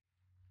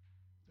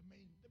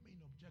The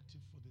main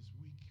objective for this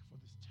week, for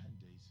these 10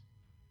 days,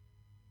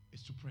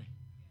 is to pray.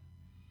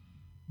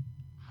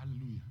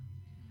 Hallelujah.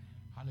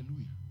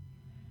 Hallelujah.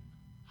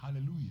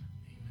 Hallelujah.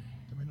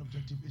 The main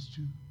objective is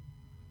to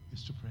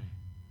pray.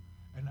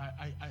 And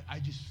I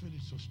just feel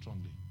it so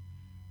strongly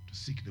to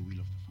seek the will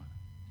of the Father.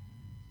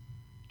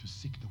 To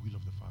seek the will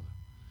of the Father.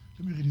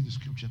 Let me read you the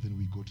scripture, then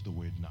we go to the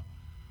word now.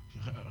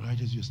 Right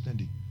as you're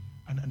standing.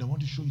 And I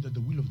want to show you that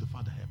the will of the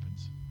Father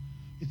happens.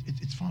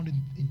 It's found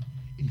in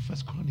 1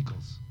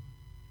 Chronicles.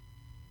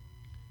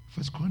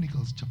 1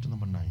 Chronicles chapter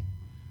number 9.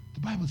 The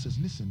Bible says,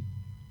 listen,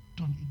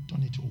 don't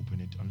need to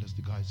open it unless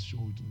the guys show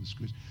it in the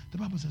scripture. The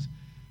Bible says,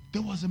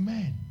 there was a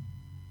man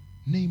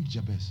named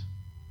Jabez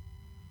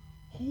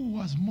who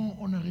was more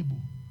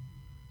honorable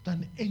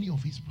than any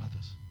of his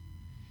brothers.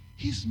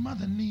 His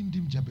mother named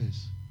him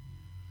Jabez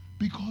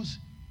because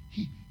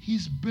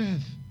his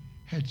birth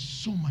had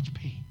so much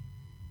pain.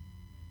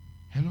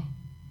 Hello?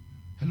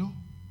 Hello?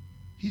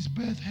 His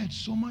birth had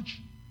so much.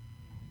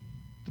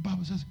 The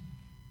Bible says,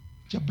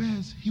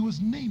 Jabez, he was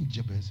named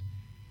Jabez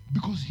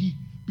because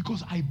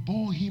I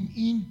bore him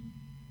in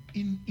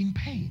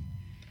pain.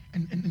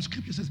 And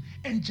scripture says,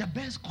 and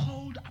Jabez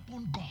called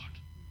upon God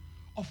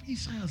of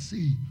Israel,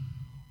 saying,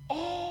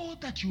 oh,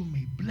 that you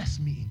may bless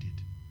me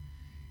indeed,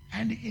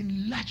 and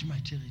enlarge my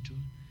territory,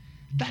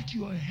 that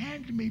your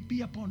hand may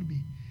be upon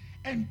me,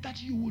 and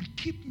that you will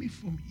keep me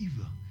from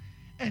evil,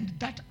 and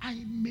that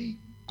I may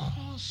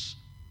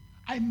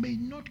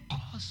not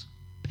cause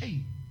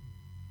pain.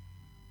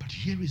 But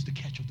here is the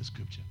catch of the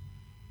scripture.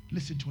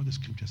 Listen to what the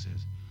scripture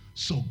says.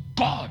 So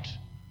God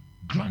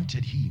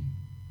granted him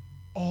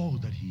all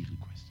that he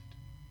requested.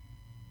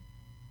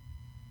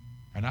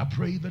 And I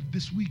pray that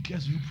this week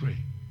as you pray,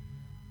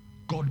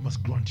 God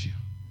must grant you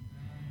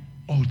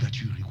all that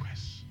you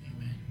request.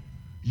 Amen.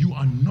 You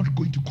are not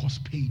going to cause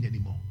pain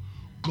anymore.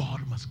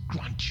 God must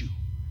grant you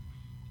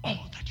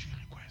all that you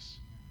request.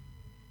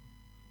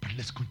 But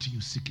let's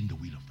continue seeking the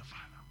will of the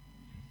Father.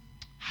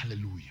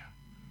 Hallelujah.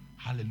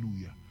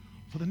 Hallelujah.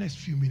 For the next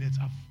few minutes,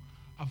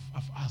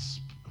 I've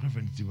asked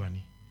Reverend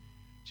Dzivhani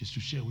just to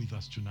share with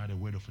us tonight a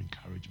word of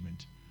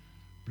encouragement.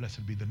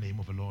 Blessed be the name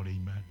of the Lord.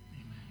 Amen. Amen.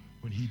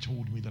 When he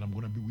told me that I'm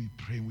going to be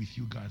praying with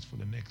you guys for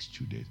the next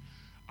 2 days,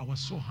 I was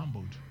so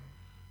humbled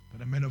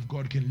that a man of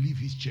God can leave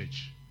his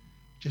church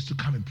just to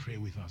come and pray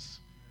with us.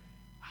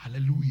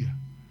 Hallelujah.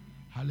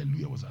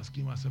 Hallelujah. I was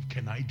asking myself,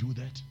 can I do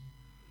that?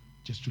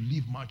 Just to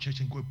leave my church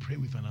and go and pray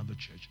with another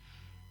church.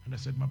 And I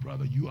said, my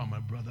brother, you are my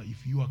brother.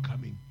 If you are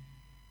coming,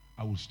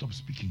 I will stop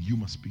speaking. You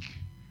must speak.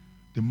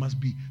 There must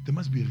be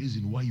a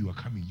reason why you are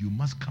coming. You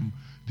must come.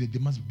 There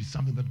must be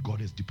something that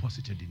God has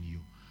deposited in you.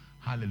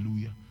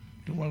 Hallelujah.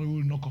 Don't worry, we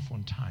will knock off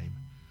on time.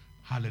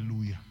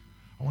 Hallelujah.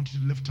 I want you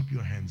to lift up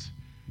your hands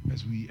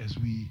as we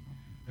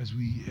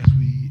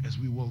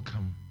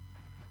welcome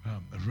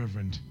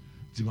Reverend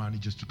Dzivhani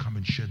just to come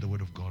and share the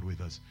word of God with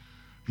us.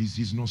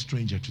 He's no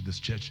stranger to this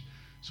church,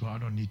 so I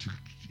don't need to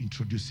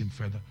introduce him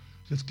further.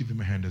 Let's give him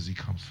a hand as he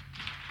comes.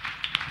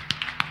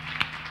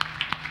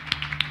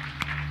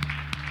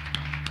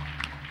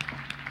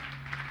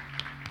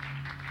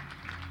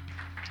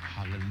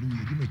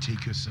 Hallelujah. You may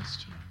take your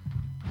seats tonight.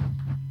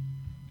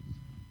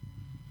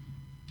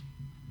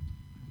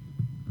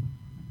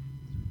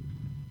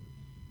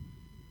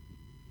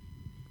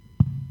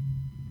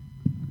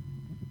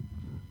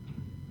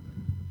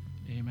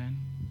 Amen.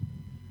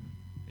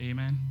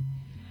 Amen.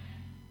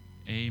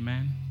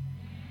 Amen.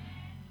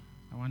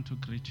 I want to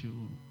greet you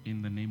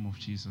in the name of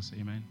Jesus.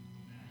 Amen.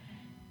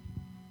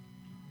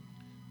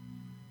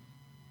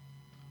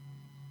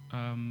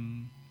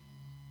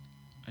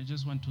 I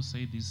just want to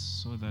say this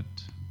so that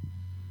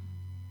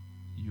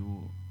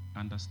you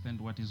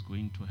understand what is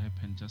going to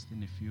happen just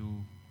in a few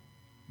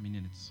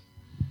minutes.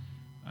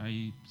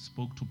 I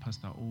spoke to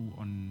Pastor O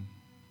on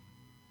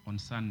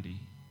Sunday,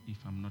 if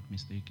I'm not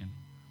mistaken,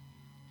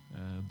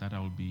 that I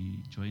will be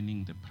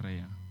joining the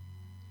prayer.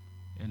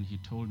 And he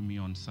told me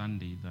on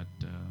Sunday that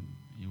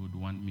he would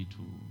want me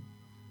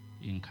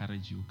to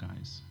encourage you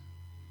guys,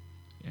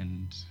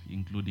 and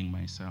including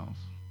myself.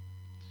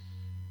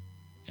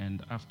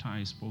 And after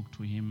I spoke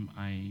to him,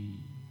 I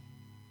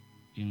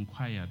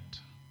inquired,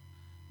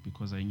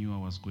 because I knew I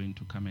was going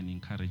to come and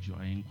encourage you.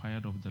 I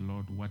inquired of the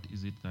Lord, what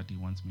is it that he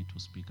wants me to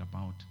speak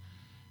about?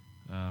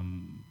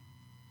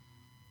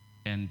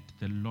 And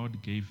the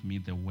Lord gave me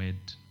the word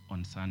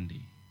on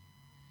Sunday.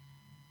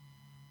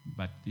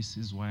 But this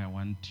is why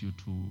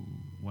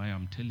why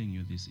I'm telling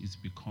you this is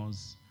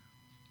because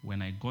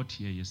when I got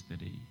here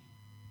yesterday,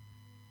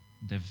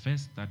 the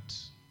verse that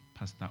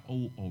Pastor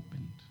O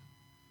opened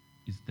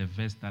is the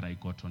verse that I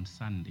got on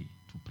Sunday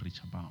to preach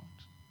about.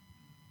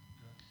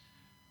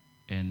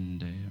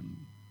 And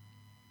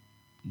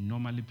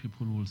normally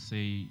people will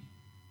say,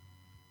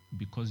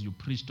 because you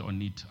preached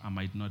on it, I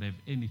might not have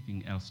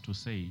anything else to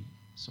say,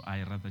 so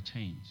I rather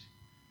change.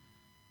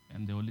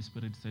 And the Holy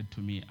Spirit said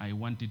to me, I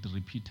want it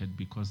repeated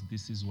because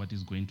this is what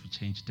is going to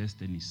change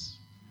destinies.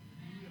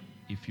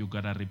 If you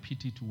gotta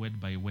repeat it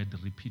word by word,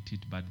 repeat it,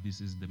 but this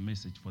is the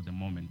message for the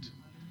moment.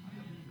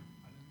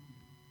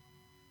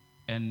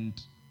 And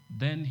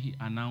Then he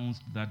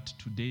announced that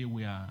today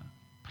we are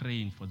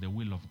praying for the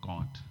will of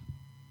God.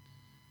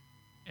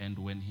 And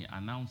when he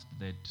announced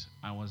that,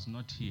 I was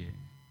not here.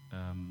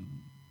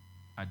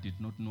 I did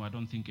not know. I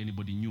don't think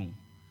anybody knew.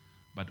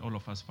 But all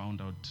of us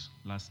found out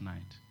last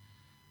night.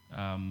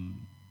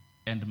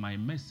 And my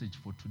message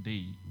for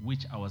today,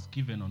 which I was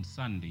given on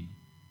Sunday,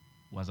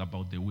 was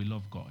about the will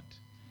of God.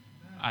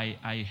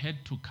 I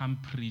had to come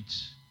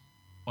preach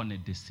on a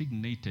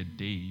designated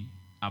day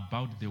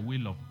about the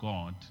will of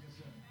God,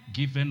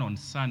 given on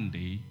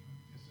Sunday.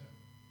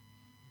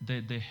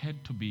 There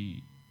had to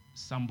be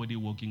somebody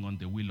working on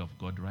the will of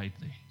God right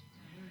there.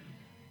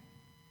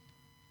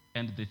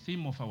 And the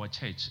theme of our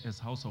church as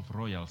House of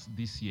Royals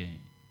this year,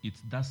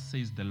 it's thus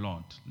says the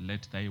Lord,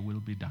 let thy will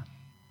be done.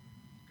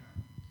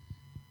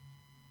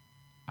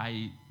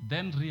 I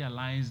then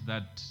realized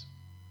that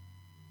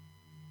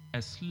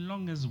as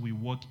long as we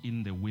walk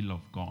in the will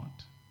of God,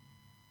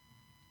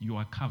 you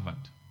are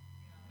covered.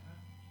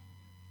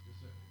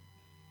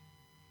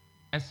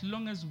 As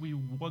long as we're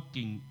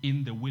walking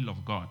in the will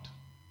of God,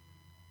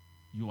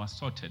 you are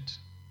sorted.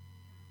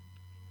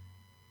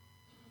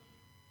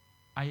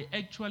 I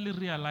actually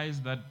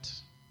realized that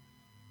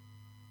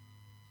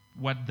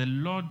what the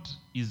Lord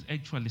is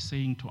actually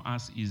saying to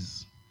us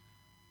is,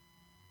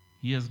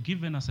 He has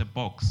given us a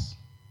box.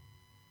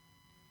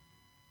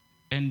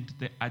 And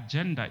the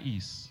agenda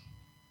is,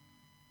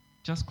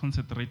 just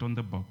concentrate on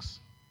the box.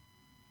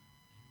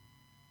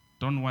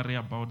 Don't worry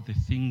about the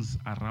things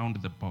around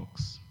the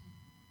box.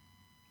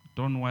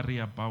 Don't worry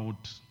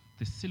about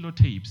the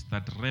sellotapes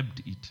that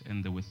wrapped it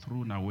and they were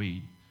thrown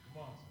away.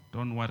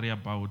 Don't worry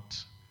about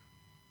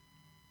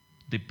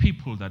the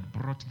people that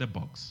brought the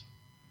box.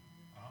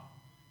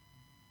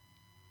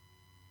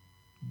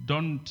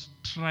 Don't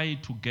try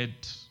to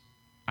get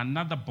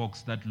another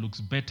box that looks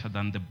better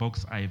than the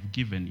box I have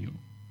given you.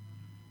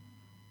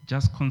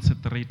 Just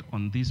concentrate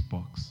on this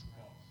box.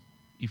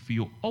 If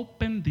you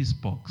open this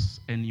box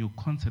and you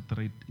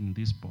concentrate in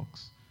this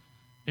box,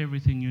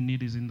 everything you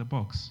need is in the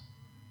box.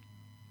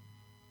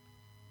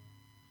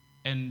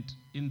 And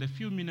in the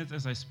few minutes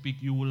as I speak,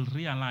 you will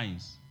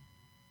realize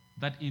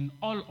that in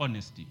all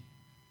honesty,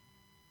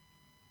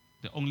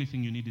 the only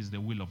thing you need is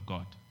the will of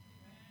God.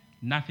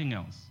 Nothing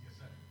else.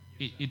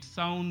 It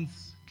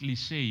sounds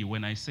cliche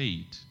when I say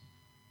it,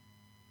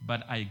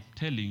 but I'm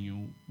telling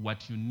you,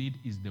 what you need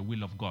is the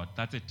will of God.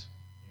 That's it.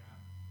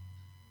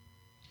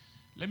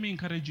 Let me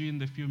encourage you in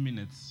the few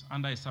minutes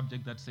under a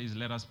subject that says,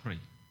 let us pray.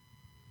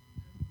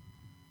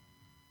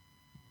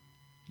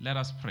 Let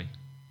us pray.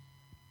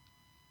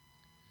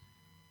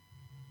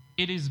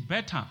 It is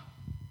better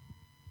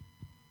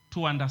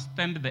to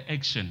understand the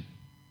action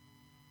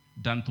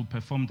than to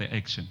perform the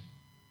action.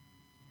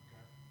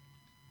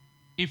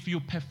 If you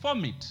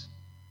perform it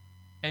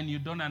and you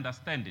don't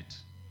understand it,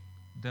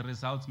 the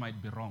results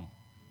might be wrong.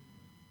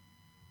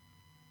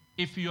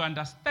 If you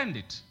understand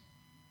it,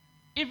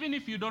 even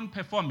if you don't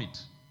perform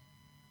it,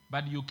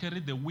 but you carry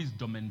the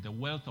wisdom and the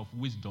wealth of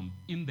wisdom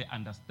in the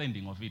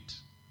understanding of it.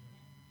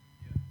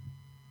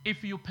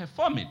 If you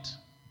perform it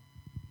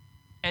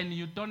and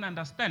you don't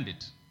understand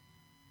it,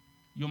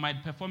 you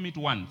might perform it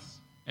once,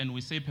 and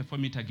we say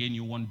perform it again,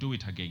 you won't do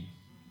it again.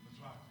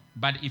 That's right.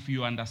 But if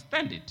you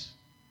understand it,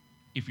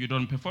 if you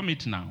don't perform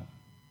it now,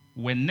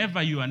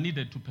 whenever you are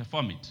needed to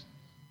perform it,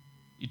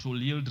 it will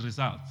yield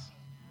results.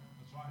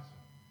 That's right,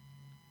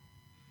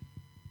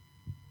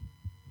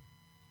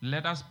 sir.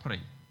 Let us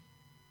pray.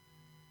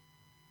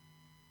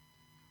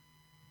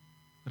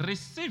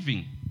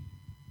 Receiving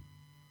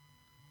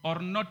or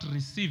not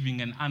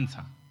receiving an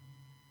answer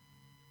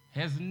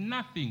has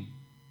nothing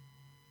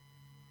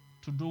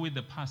to do with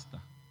the pastor.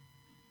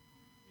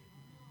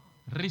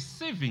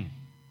 Receiving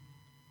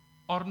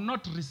or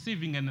not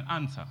receiving an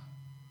answer,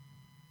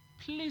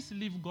 please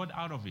leave God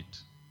out of it.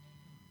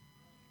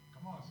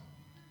 Come on, sir.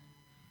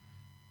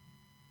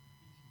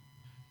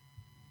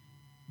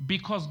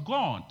 Because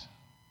God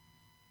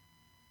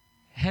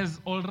has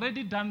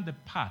already done the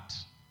part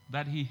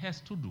that He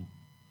has to do.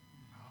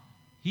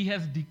 He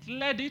has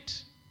declared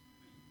it,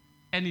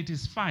 and it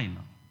is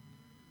final.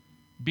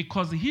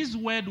 Because His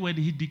word, when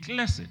He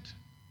declares it,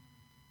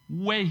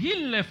 where He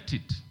left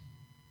it,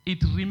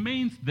 it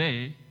remains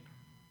there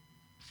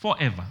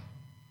forever.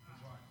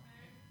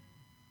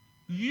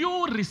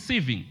 You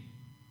receiving,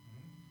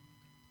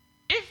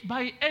 if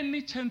by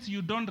any chance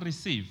you don't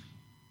receive,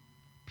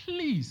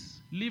 please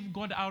leave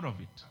God out of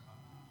it.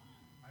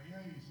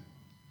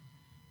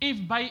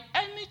 If by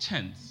any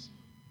chance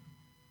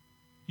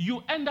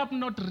you end up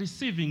not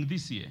receiving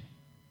this year,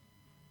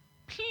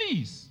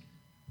 please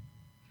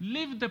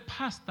leave the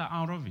pastor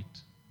out of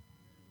it.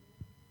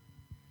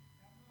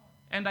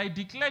 And I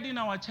declared in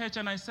our church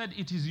and I said,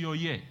 it is your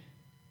year.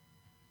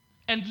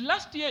 And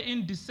last year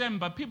in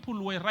December,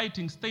 people were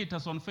writing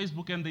status on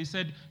Facebook and they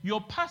said,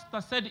 your pastor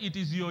said it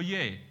is your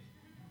year.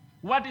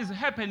 What is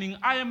happening?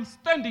 I am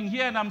standing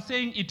here and I'm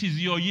saying it is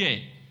your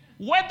year.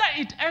 Whether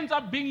it ends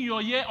up being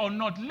your year or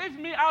not, leave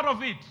me out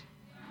of it.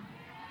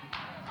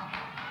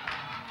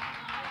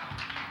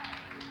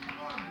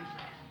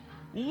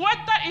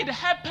 Whether it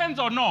happens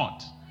or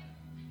not,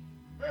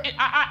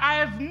 I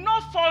have no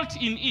fault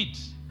in it.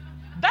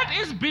 That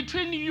is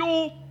between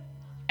you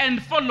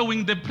and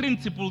following the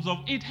principles of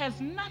it. Has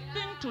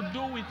nothing to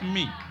do with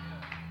me.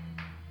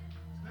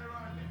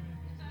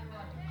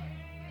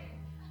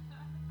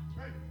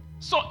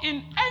 So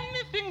in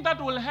anything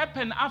that will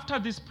happen after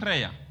this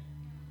prayer,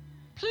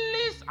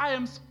 please, I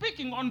am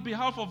speaking on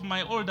behalf of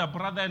my older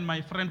brother and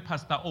my friend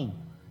Pastor O.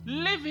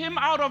 Leave him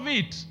out of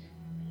it.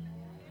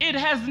 It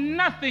has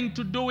nothing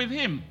to do with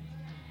him.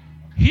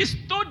 He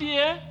stood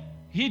here,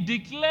 he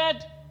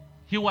declared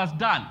he was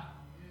done.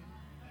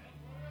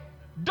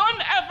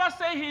 Don't ever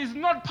say he is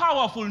not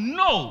powerful.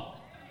 No.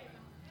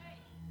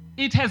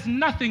 It has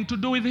nothing to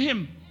do with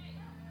him.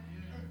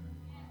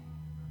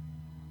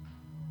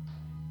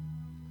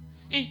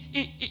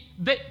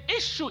 The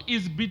issue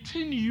is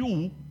between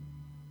you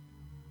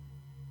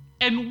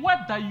and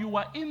whether you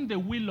are in the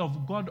will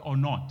of God or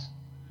not.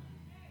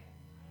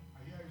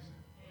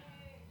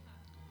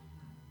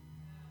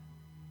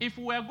 If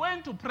we are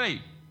going to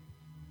pray,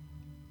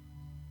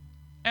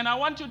 and I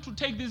want you to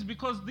take this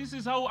because this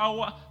is how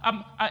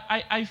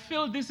I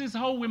feel this is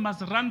how we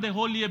must run the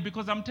whole year,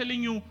 because I'm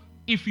telling you,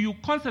 if you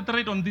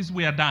concentrate on this,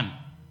 we are done.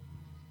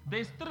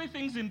 There's 3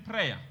 things in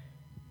prayer.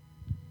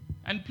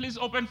 And please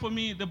open for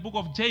me the book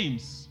of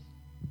James,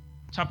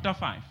 chapter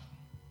 5.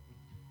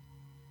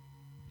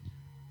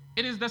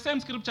 It is the same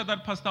scripture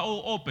that Pastor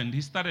O opened. He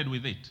started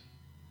with it.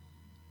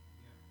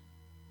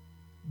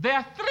 There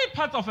are 3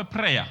 parts of a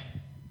prayer.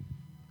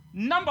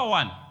 Number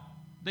 1,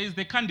 there is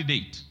the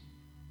candidate.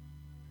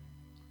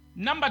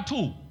 Number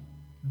 2,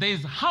 there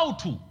is how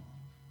to.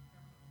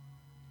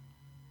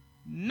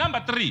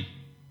 Number 3,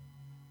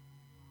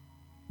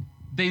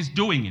 there is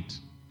doing it.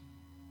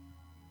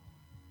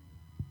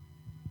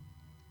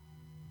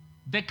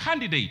 The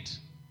candidate,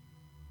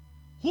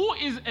 who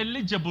is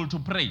eligible to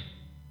pray.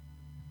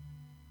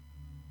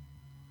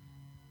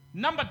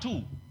 Number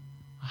 2,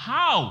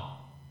 how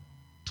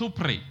to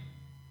pray.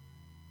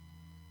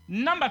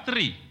 Number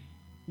 3,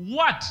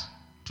 what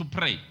to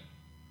pray.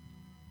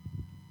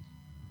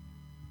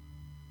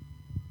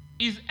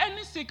 Is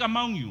any sick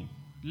among you?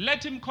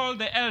 Let him call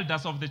the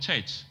elders of the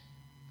church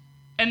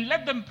and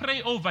let them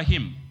pray over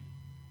him.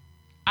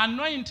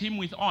 Anoint him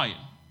with oil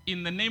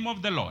in the name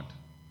of the Lord.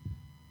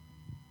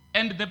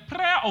 And the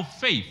prayer of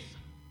faith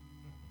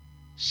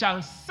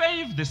shall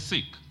save the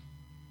sick,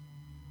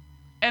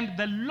 and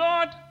the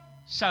Lord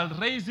shall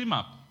raise him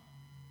up.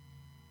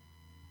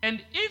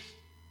 And if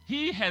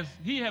he have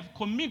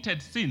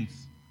committed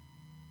sins,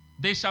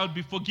 they shall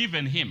be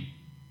forgiven him.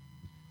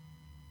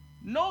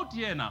 Note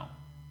here now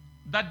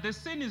that the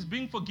sin is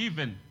being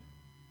forgiven,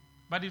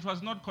 but it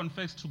was not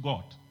confessed to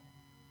God.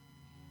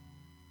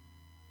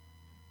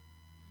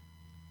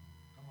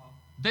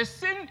 The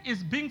sin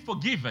is being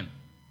forgiven,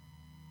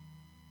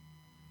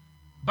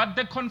 but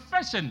the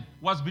confession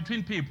was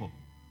between people.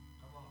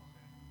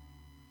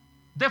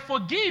 The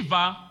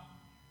forgiver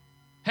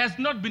has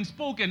not been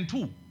spoken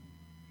to,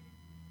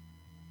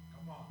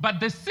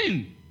 but the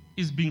sin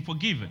is being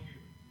forgiven.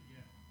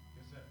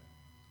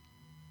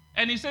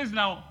 And he says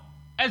now,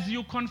 as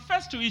you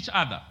confess to each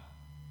other,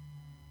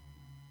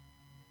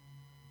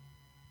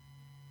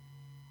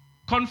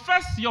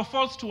 confess your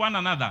faults to one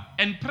another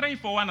and pray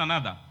for one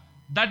another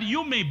that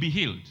you may be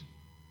healed.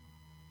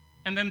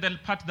 And then the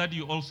part that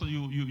you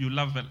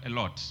love a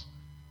lot,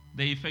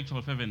 the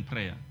effectual fervent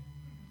prayer.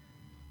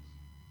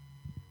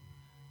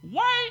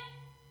 Why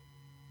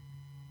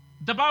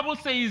the Bible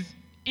says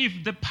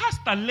if the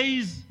pastor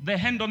lays the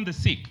hand on the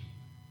sick,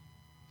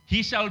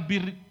 he shall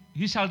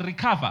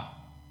recover.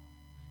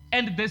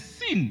 And the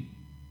sin,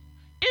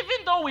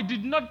 even though we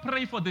did not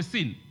pray for the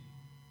sin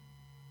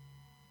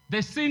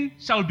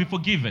shall be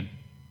forgiven.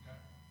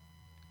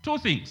 2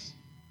 things.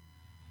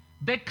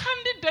 The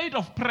candidate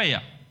of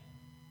prayer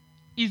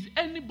is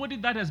anybody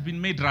that has been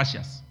made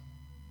righteous.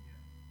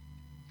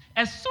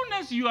 As soon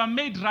as you are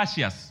made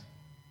righteous,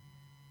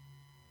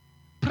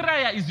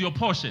 prayer is your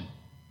portion.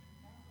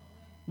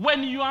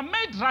 When you are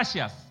made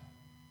righteous,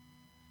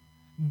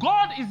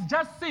 God is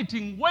just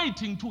sitting,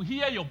 waiting to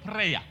hear your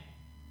prayer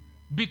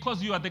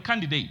because you are the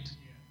candidate.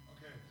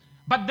 Okay.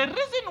 But the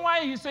reason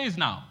why he says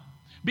now,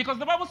 because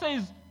the Bible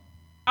says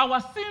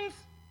our sins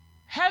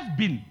have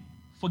been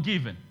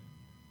forgiven.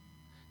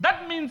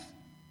 That means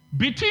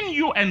between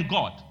you and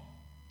God,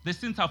 the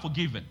sins are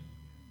forgiven.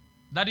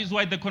 That is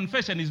why the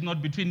confession is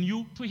not between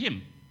you to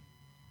him,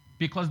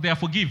 because they are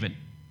forgiven.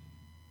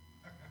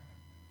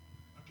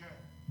 Okay.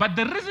 But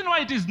the reason why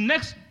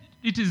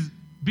it is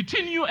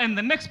between you and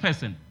the next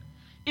person,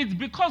 it's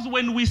because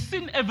when we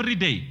sin every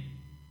day,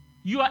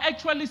 you are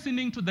actually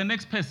sinning to the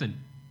next person.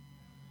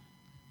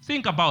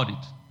 Think about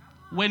it.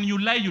 When you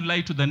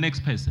lie to the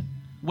next person.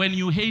 When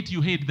you hate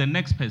the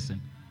next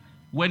person.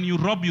 When you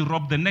rob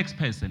the next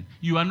person.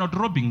 You are not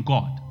robbing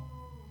God.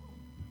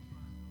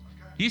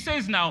 He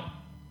says now,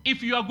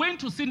 if you are going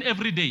to sin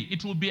every day,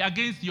 it will be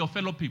against your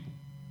fellow people.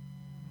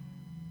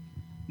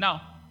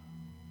 Now,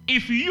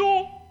 if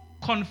you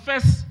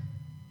confess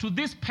to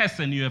this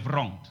person you have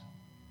wronged,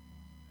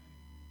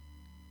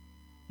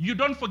 you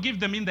don't forgive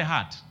them in the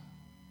heart.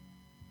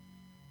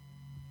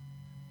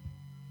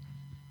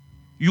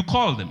 You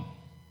call them.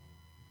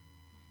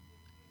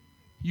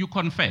 You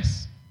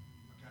confess.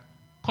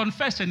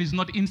 Confession is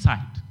not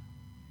inside.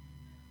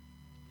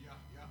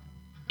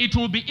 It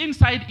will be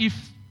inside if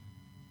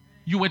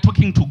you were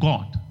talking to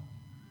God,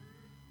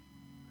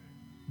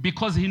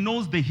 because he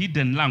knows the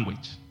hidden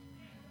language.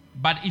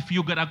 But if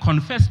you're going to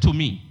confess to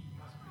me,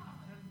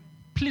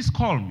 please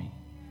call me.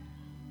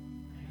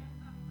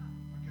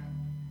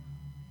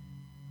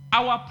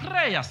 Our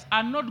prayers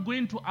are not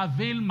going to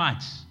avail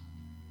much.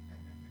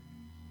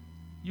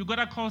 You got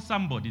to call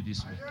somebody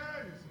this week.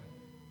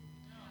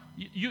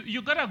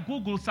 You got to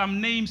Google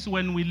some names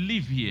when we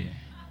leave here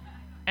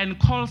and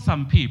call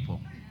some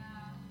people.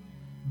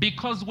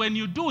 Because when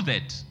you do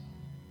that,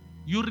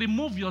 you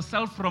remove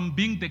yourself from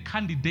being the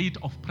candidate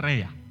of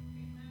prayer.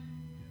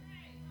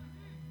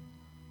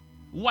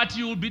 What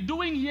you will be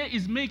doing here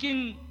is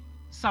making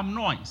some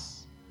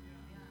noise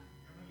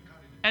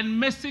and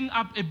messing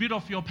up a bit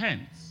of your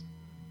pants.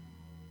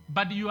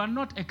 But you are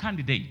not a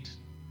candidate.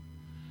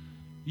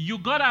 You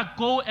gotta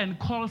go and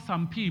call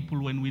some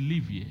people when we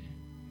leave here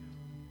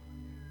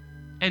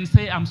and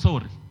say, I'm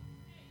sorry.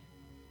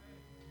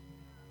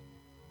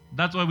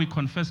 That's why we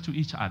confess to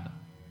each other.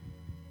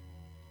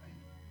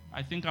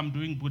 I think I'm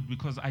doing good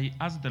because I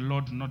asked the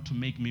Lord not to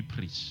make me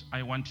preach.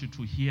 I want you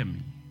to hear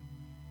me.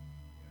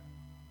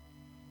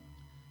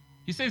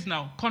 He says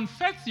now,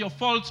 confess your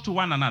faults to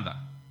one another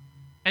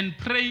and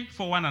pray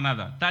for one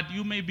another that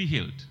you may be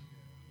healed.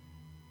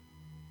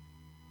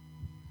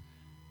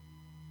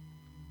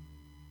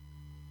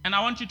 And I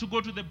want you to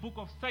go to the book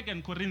of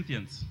 2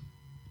 Corinthians,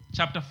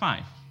 chapter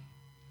 5,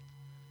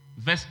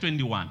 verse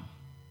 21.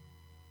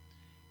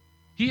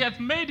 He hath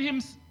made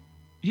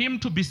him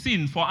to be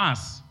sin for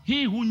us,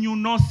 he who knew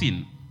no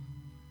sin,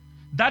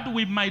 that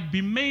we might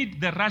be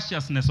made the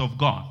righteousness of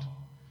God.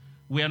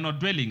 We are not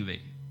dwelling there.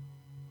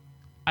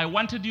 I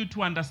wanted you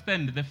to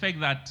understand the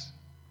fact that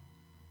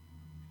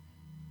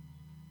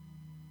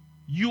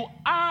you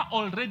are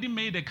already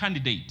made a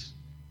candidate.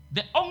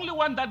 The only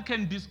one that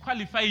can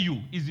disqualify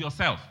you is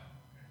yourself.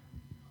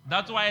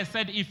 That's why I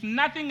said, if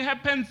nothing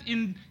happens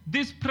in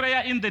this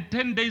prayer in the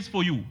 10 days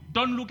for you,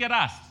 don't look at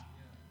us.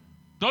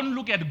 Don't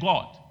look at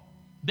God.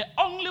 The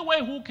only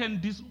way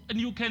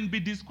you can be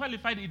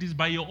disqualified, it is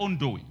by your own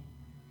doing.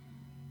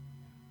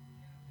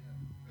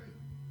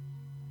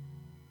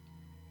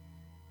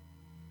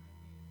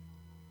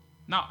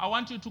 Now, I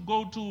want you to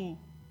go to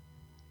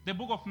the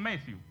book of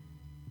Matthew.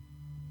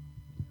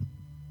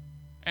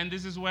 And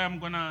this is where I'm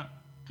going to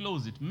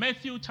close it.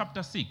 Matthew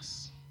chapter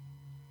 6,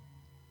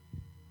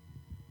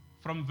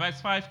 from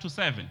verse 5 to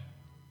 7.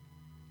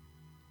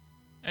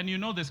 And you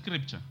know the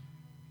scripture.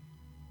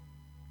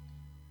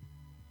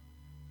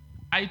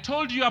 I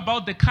told you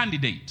about the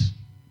candidate.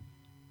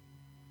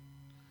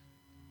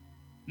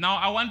 Now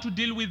I want to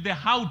deal with the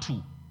how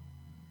to.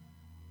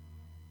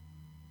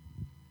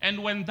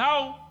 And when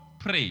thou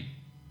pray,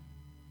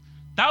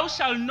 thou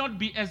shalt not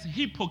be as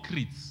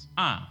hypocrites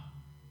are,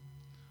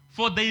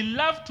 for they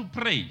love to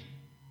pray,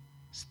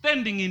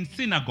 standing in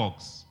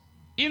synagogues,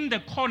 in the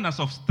corners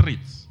of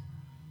streets,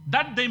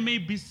 that they may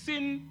be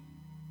seen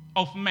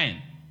of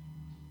men.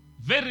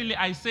 Verily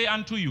I say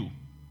unto you,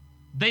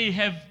 they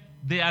have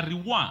their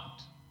reward.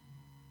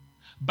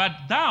 But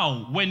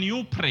thou, when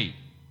you pray,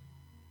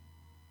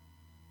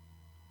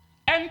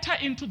 enter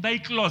into thy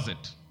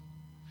closet,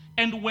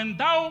 and when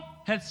thou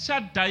hast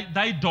shut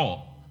thy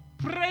door,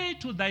 pray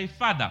to thy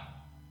Father,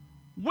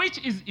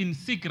 which is in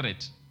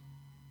secret,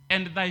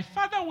 and thy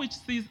Father which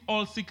sees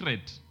all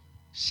secret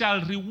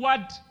shall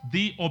reward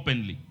thee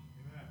openly.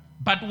 Amen.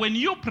 But when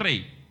you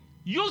pray,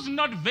 use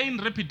not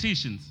vain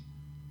repetitions,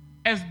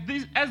 as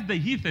the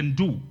heathen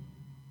do,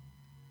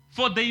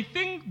 for they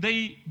think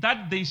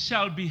that they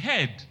shall be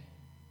heard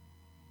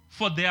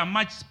for their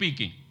much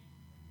speaking.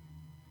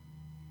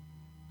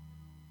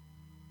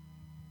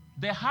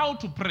 The how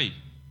to pray.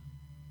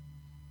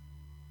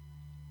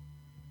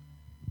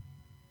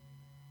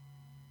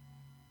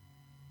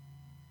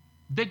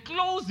 The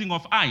closing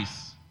of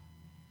eyes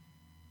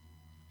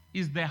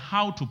is the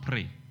how to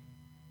pray.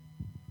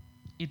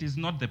 It is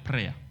not the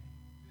prayer.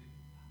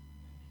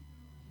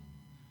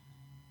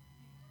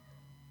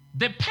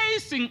 The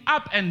pacing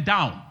up and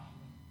down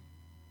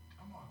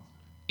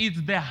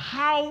is the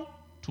how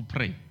to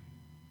pray.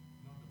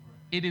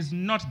 It is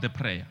not the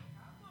prayer.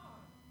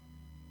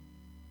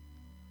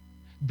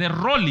 The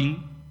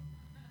rolling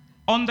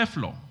on the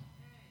floor.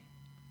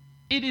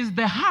 It is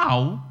the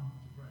how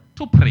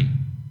to pray.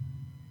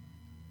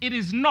 It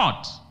is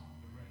not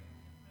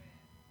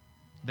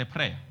the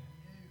prayer.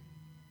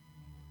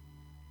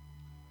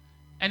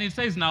 And it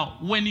says now,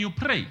 when you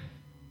pray,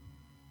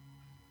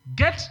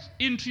 get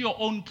into your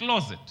own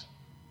closet.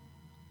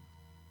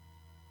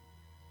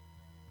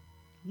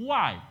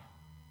 Why?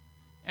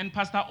 And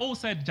Pastor O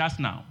said just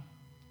now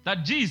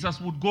that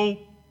Jesus would go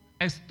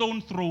a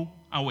stone throw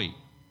away.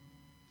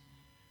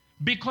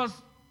 Because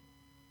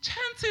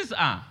chances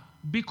are,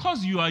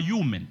 because you are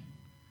human,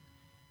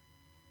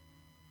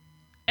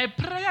 a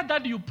prayer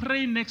that you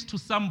pray next to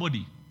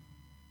somebody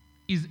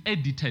is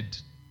edited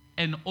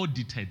and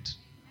audited.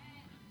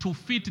 to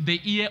fit the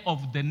ear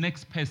of the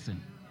next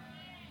person.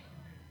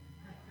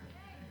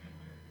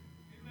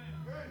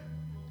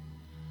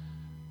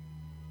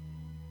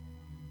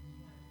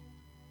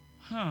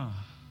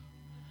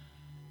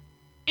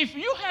 If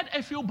you had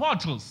a few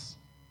bottles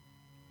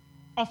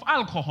of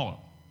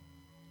alcohol,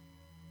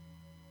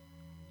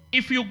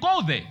 if you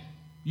go there,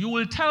 you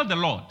will tell the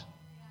Lord,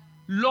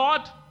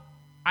 Lord,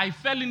 I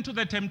fell into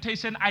the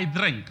temptation, I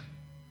drank.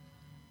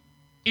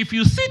 If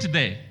you sit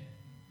there,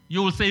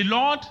 you will say,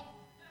 Lord,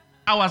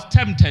 I was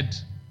tempted,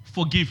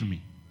 forgive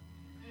me.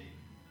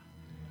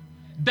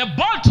 The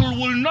bottle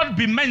will not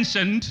be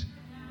mentioned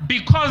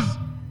because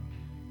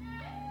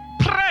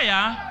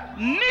prayer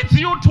needs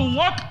you to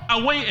walk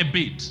away a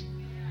bit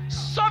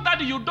so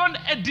that you don't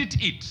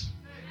edit it.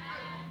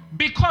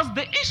 Because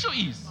the issue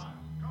is,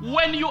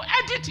 when you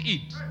edit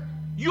it,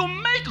 you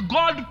make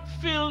God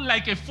feel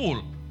like a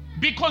fool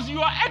because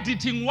you are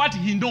editing what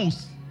he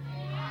knows.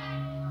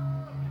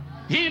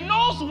 He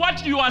knows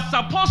what you are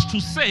supposed to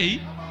say.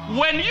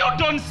 When you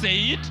don't say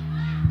it,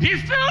 he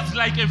feels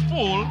like a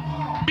fool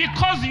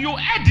because you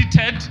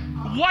edited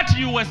what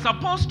you were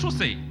supposed to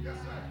say.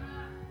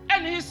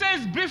 And he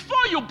says,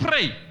 before you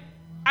pray,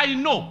 I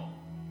know.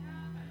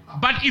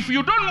 But if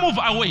you don't move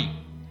away,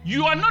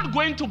 you are not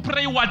going to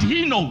pray what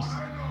he knows.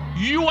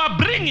 You are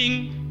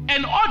bringing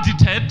an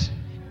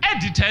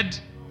edited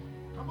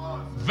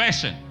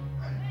version.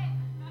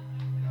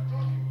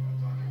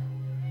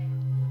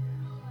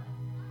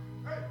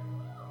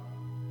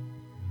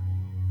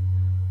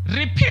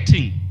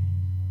 Repeating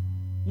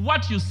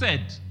what you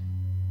said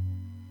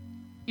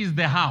is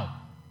the how.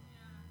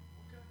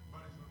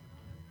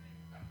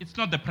 It's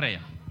not the prayer.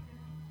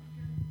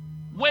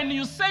 When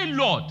you say,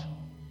 Lord,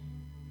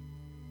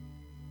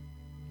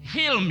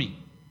 heal me,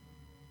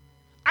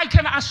 I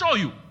can assure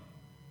you,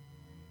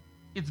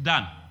 it's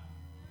done.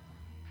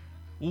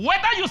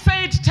 Whether you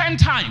say it 10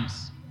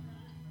 times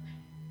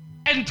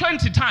and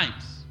 20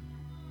 times,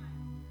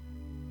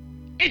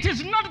 it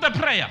is not the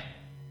prayer.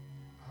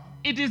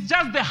 It is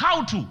just the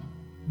how-to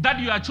that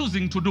you are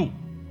choosing to do.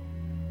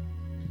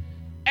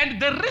 And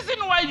the reason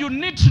why you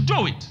need to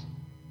do it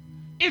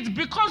is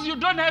because you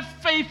don't have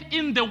faith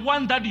in the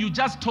one that you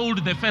just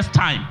told the first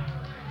time.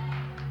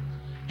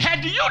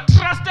 Had you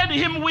trusted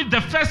him with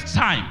the first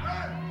time,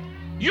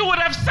 you would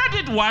have said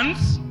it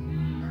once.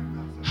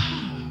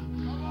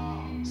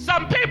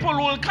 Some people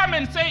will come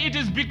and say it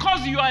is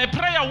because you are a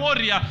prayer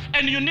warrior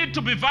and you need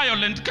to be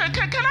violent. Can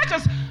I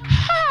just...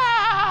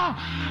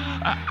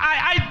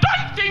 I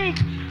don't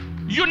think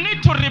you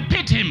need to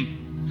repeat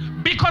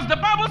him, because the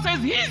Bible says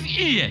his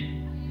ear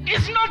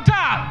is not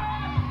dull.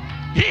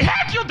 He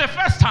heard you the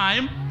first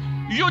time.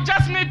 You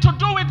just need to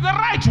do it the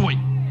right way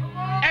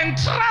and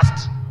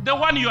trust the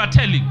one you are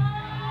telling.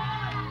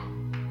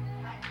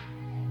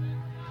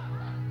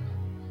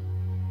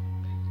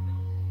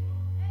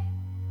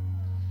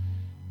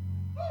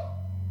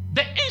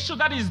 The issue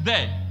that is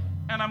there,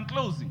 and I'm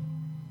closing,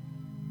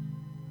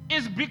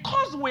 is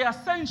because we are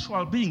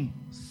sensual beings.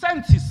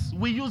 Senses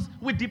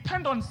we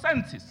depend on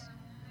senses.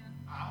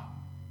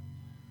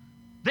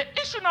 The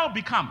issue now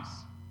becomes,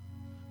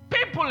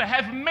 people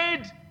have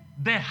made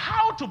the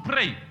how to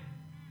pray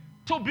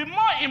to be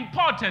more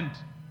important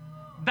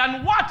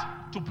than what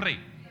to pray.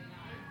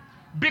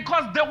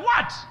 Because the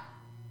what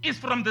is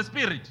from the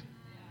spirit.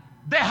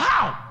 The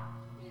how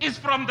is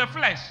from the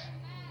flesh.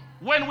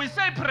 When we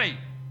say pray,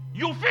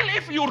 you feel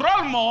if you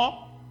roll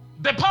more,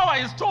 the power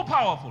is too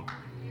powerful.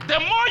 The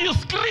more you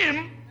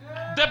scream,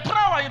 the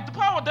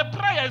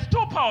prayer is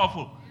too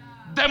powerful.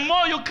 The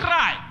more you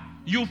cry,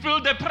 you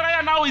feel the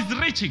prayer now is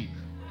reaching.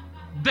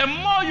 The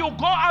more you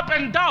go up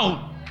and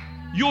down,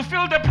 you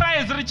feel the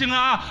prayer is reaching.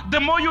 The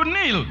more you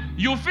kneel,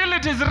 you feel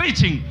it is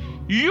reaching.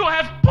 You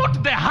have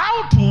put the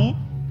how to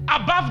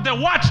above the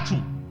what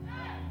to.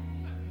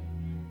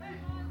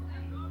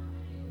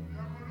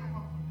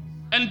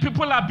 And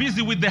people are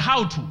busy with the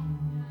how to,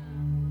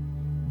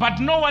 but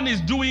no one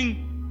is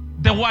doing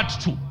the what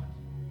to.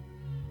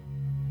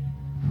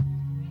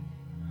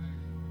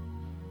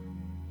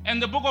 In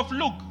the book of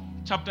Luke,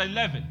 chapter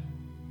 11,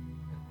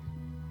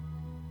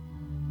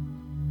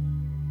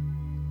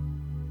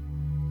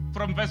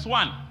 from verse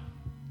 1.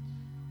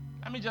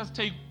 Let me just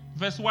take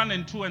verse 1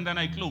 and 2 and then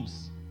I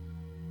close.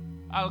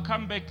 I'll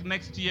come back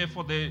next year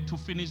to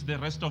finish the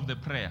rest of the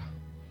prayer.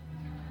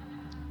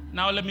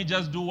 Now let me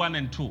just do 1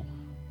 and 2.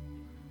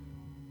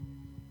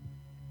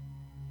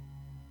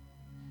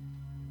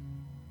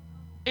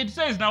 It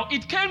says, now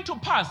it came to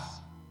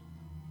pass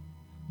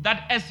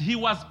that as he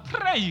was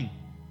praying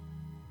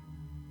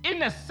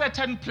in a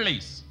certain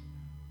place,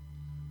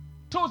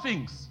 two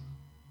things.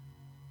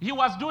 He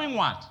was doing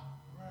what?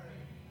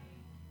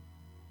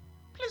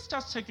 Please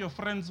just check your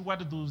friends,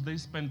 what do they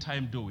spend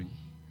time doing?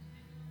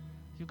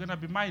 You're going to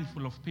be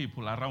mindful of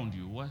people around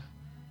you.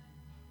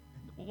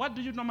 What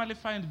do you normally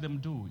find them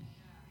doing?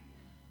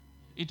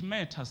 It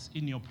matters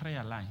in your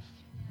prayer life.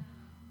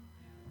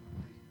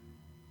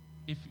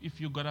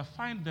 If you're going to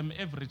find them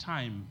every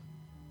time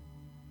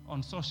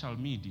on social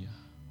media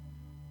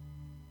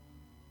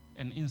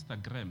and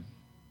Instagram,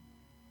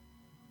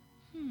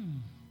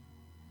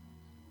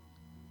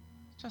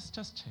 Just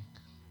check.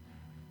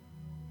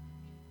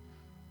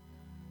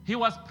 He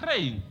was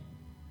praying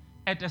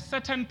at a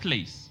certain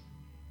place.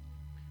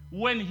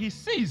 When he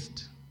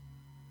ceased,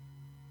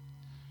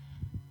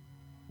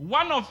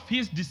 one of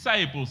his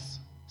disciples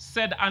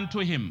said unto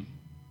him,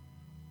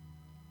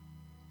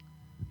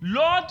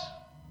 Lord,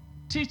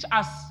 teach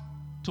us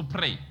to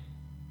pray,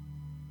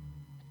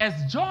 as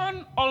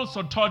John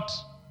also taught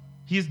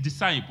his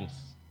disciples.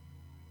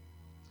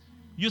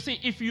 You see,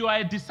 if you are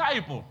a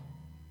disciple,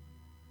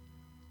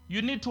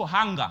 you need to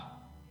hunger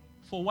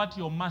for what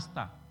your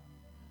master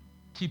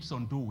keeps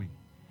on doing.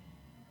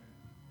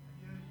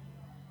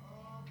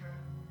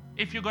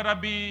 If you're going to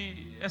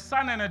be a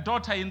son and a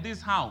daughter in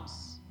this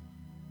house,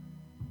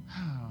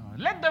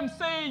 let them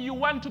say you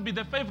want to be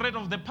the favorite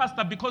of the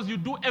pastor because you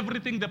do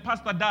everything the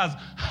pastor does.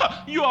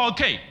 You are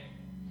okay.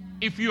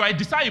 If you are a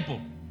disciple,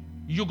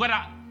 you're going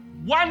to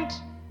want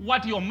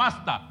what your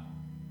master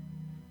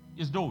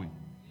is doing.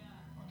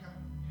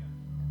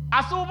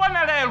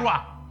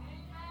 Asubonelelwa.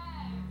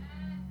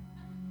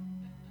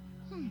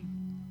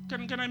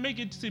 Can I make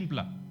it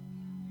simpler?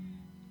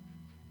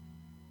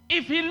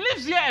 If he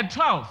lives here at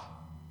 12,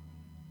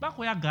 back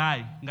where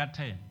guy got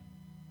 10.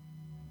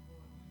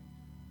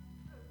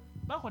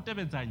 Back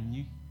whatever.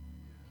 The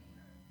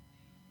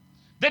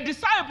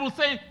disciples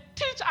say,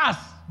 teach us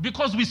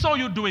because we saw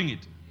you doing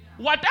it.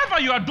 Whatever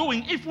you are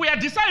doing, if we are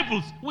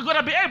disciples, we're going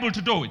to be able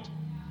to do it.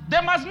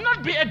 There must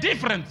not be a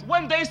difference.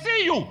 When they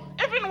see you,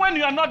 even when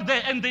you are not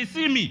there and they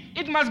see me,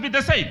 it must be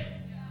the same.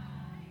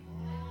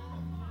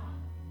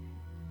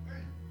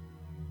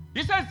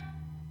 He says,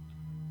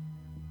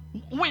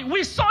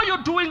 we saw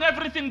you doing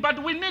everything,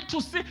 but we need to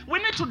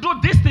do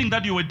this thing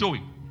that you were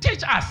doing.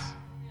 Teach us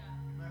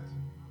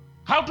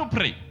how to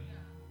pray.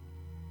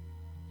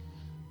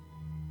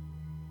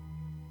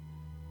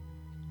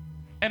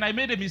 And I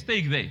made a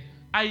mistake there.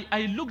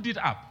 I looked it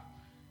up.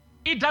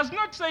 It does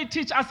not say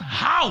teach us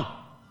how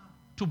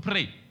to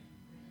pray.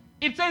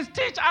 It says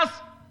teach us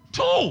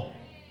to.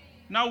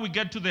 Now we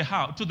get to the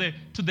how, to the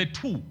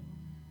to.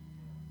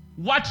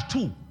 What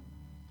to?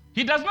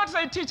 He does not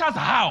say teach us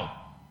how.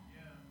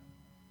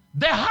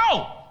 The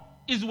how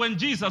is when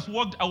Jesus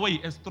walked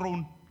away a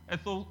stone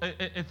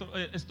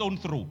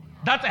throw.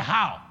 That's a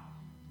how.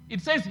 It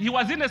says he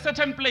was in a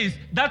certain place.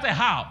 That's a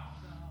how.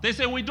 They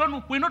say we're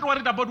not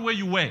worried about where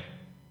you were.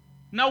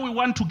 Now we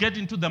want to get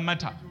into the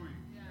matter.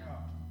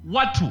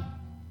 What to?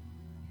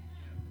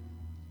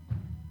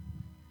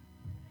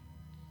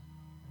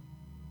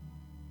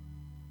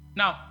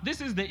 Now,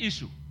 this is the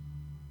issue.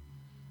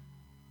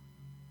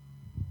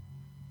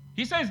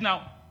 He says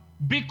now,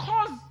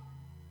 because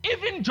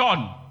even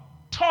John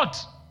taught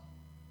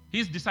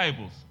his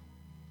disciples.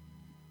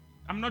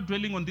 I'm not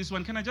dwelling on this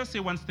one. Can I just say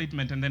one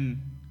statement and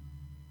then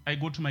I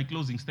go to my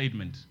closing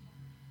statement?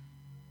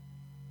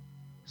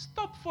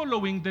 Stop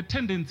following the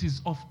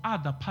tendencies of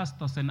other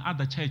pastors and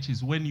other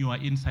churches when you are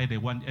inside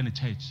any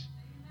church.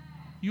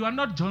 You are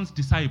not John's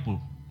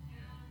disciple.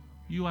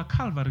 You are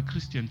Calvary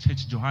Christian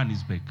Church,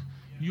 Johannesburg.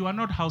 You are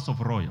not House of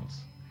Royals.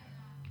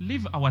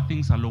 Leave our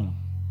things alone.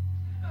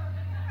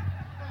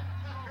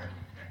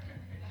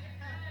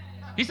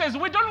 He says,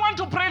 we don't want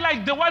to pray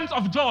like the ones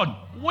of John.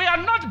 We are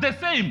not the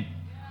same.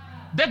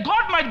 The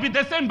God might be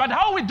the same, but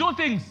how we do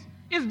things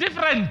is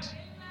different.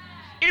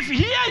 If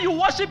here you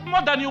worship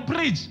more than you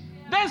preach,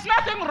 there's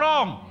nothing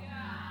wrong.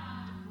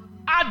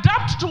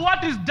 Adapt to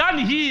what is done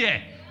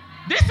here.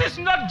 This is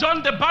not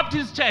John the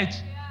Baptist Church.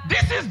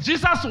 This is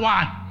Jesus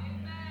one.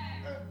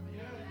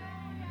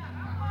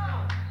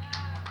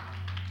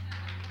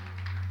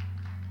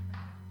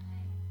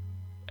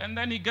 And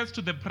then he gets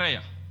to the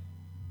prayer.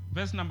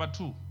 Verse number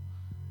 2.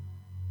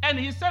 And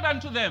he said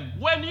unto them,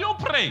 when you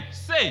pray,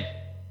 say.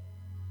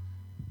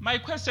 My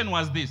question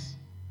was this.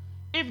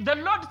 If the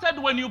Lord said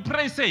when you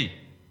pray, say,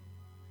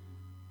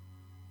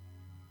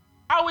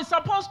 are we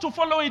supposed to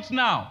follow it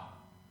now?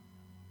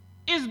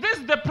 Is this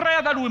the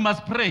prayer that we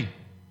must pray?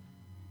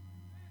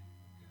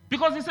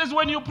 Because he says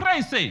when you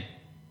pray, say.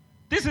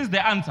 This is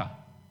the answer.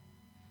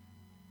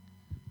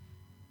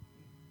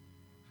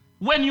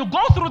 When you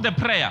go through the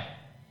prayer,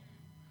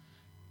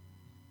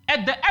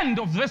 at the end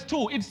of verse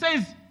 2, it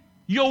says,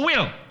 your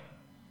will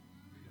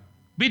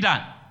be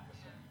done.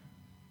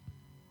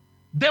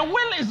 The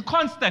will is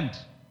constant.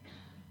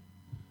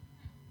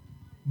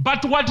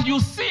 But what you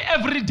see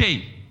every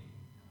day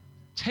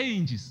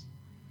changes.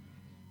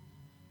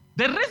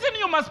 The reason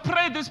you must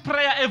pray this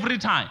prayer every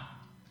time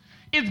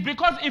is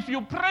because if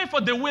you pray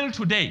for the will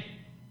today,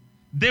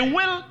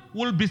 the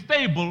will be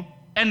stable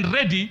and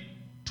ready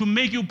to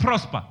make you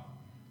prosper.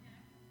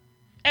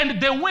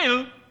 And the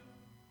will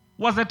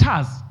was a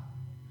task.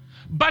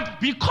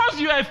 But because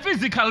you are a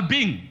physical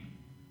being,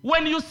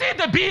 when you see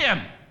the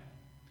BM,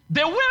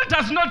 the will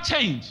does not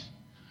change.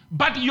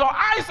 But your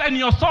eyes and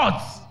your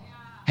thoughts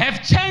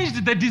have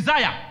changed the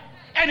desire.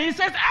 And he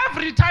says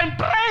every time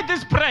pray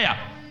this prayer.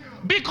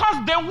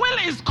 Because the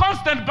will is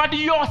constant, but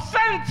your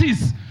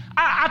senses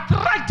are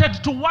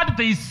attracted to what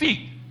they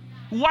see.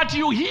 What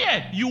you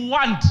hear, you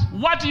want.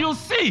 What you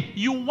see,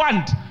 you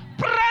want.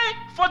 Pray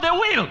for the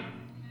will.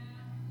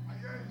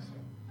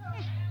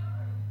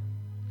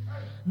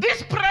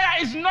 This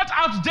prayer is not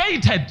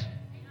outdated.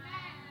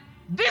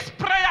 This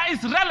prayer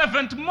is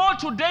relevant more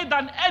today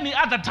than any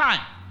other time.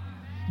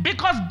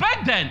 Because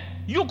back then,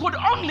 you could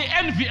only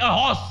envy a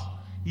horse.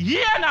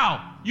 Here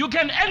now, you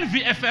can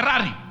envy a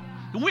Ferrari.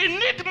 We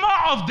need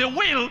more of the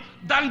will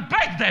than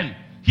back then.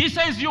 He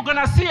says you're going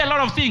to see a lot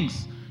of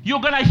things.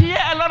 You're going to hear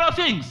a lot of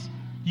things.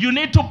 You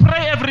need to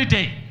pray every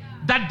day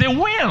that the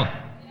will.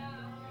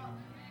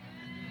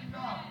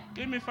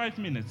 Give me 5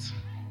 minutes.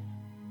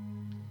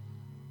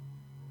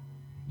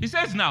 He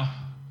says now,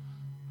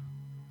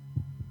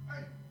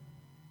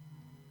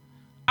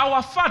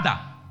 our Father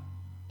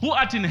who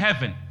art in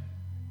heaven.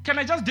 Can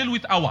I just deal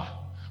with our?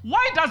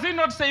 Why does he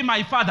not say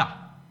my Father?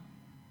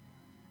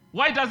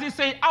 Why does he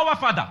say our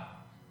Father?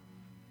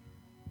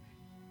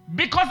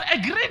 Because a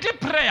greedy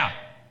prayer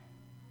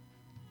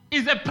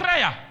is a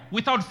prayer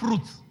without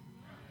fruits.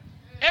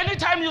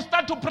 Anytime you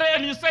start to pray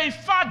and you say,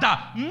 Father,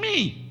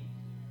 me.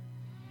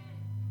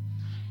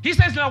 He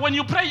says now when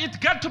you pray, it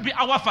got to be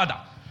our Father.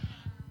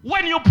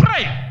 When you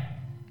pray,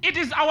 it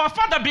is our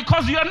Father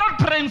because you are not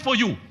praying for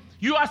you.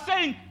 You are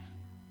saying,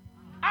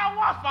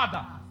 our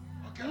Father.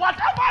 Okay.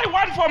 Whatever I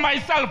want for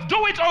myself,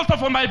 do it also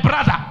for my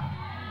brother.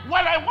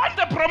 When I want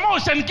the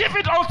promotion, give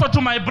it also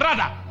to my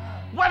brother.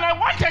 When I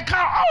want a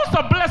car,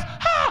 also bless.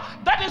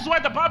 That is why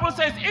the Bible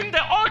says in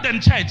the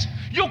olden church,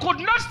 you could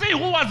not see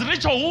who was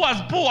rich or who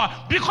was poor,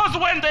 because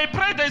when they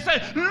pray, they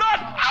say, Lord,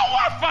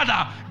 our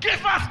Father,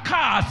 give us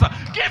cars,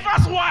 give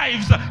us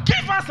wives,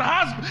 give us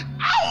husbands.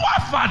 Our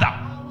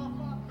Father.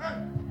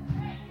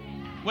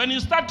 When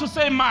you start to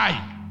say my,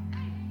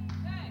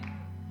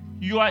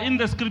 you are in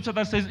the scripture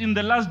that says in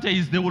the last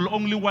days, they will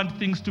only want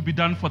things to be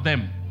done for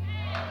them.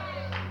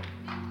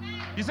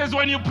 He says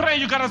when you pray,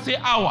 you got to say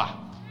our.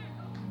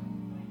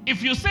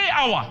 If you say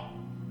our,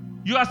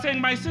 you are saying,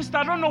 my sister,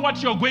 I don't know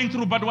what you're going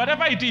through, but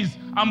whatever it is,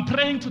 I'm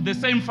praying to the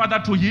same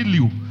Father to heal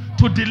you,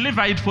 to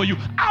deliver it for you.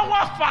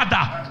 Our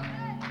Father,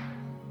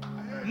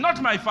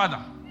 not my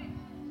Father.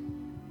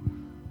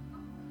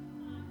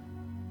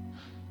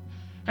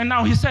 And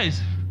now he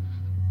says,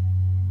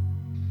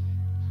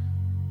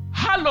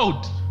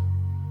 hallowed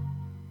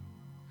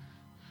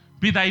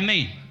be thy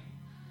name.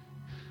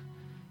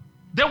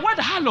 The word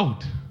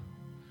hallowed,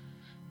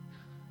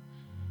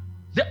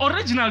 the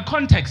original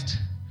context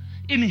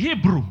in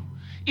Hebrew,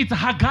 it's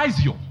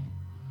Hagazio.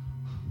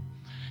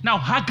 Now,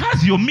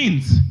 Hagazio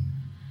means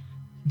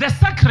the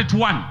sacred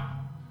one,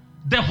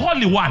 the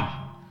holy one,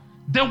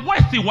 the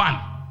worthy one.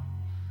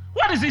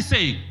 What is he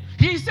saying?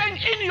 He's saying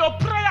in your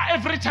prayer,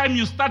 every time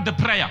you start the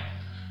prayer,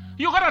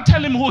 you got to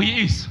tell him who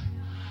he is.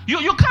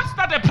 You can't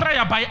start a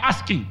prayer by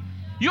asking.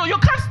 You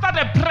can't start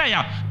a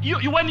prayer.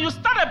 When you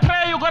start a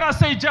prayer, you got to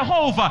say,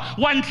 Jehovah,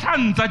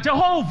 Wantanza,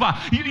 Jehovah,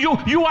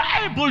 you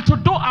are able to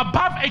do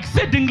above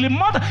exceedingly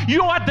more.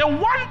 You are the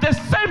one, the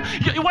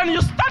same. When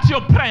you start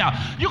your prayer,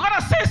 you got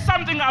to say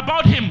something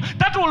about him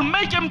that will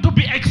make him to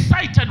be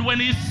excited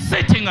when he's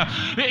sitting.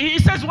 He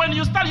says when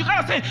you start, you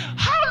got to say,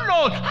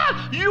 Lord,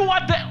 you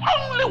are the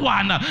only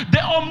one,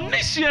 the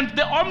omniscient,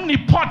 the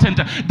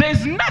omnipotent.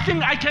 There's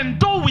nothing I can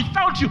do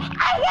without you.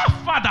 Our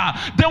Father,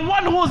 the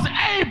one who's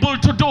able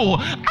to do.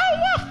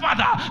 Our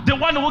Father, the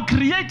one who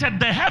created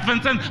the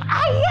heavens, and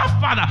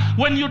our Father,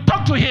 when you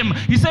talk to him,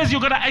 he says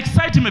you're going to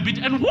excite him a bit.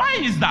 And why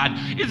is that?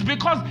 It's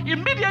because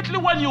immediately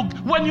when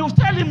you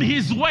tell him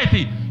he's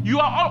worthy, you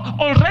are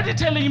already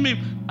telling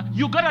him,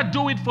 you got to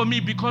do it for me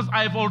because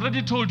I've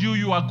already told you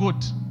you are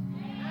good.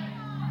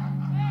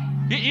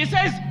 He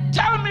says,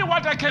 tell me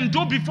what I can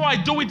do before I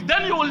do it.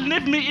 Then you will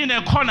leave me in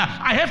a corner.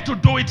 I have to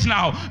do it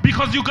now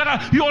because you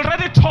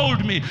already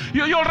told me.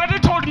 You already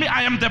told me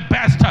I am the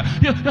best.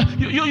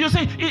 You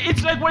see,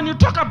 it's like when you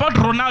talk about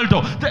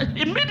Ronaldo.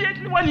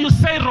 Immediately when you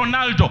say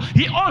Ronaldo,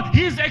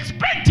 he's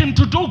expecting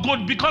to do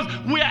good because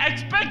we are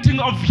expecting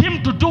of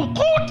him to do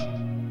good.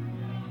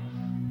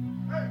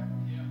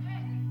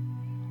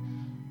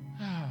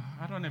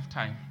 I don't have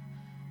time.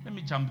 Let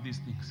me jump these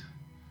things.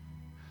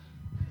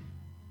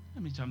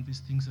 Let me jump these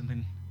things and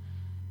then,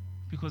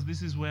 because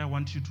this is where I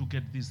want you to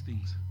get these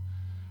things.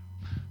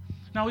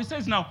 Now he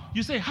says, now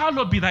you say,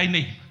 hallowed be thy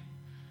name.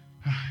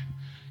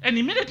 And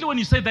immediately when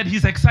you say that,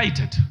 he's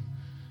excited.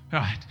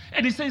 Right?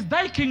 And he says,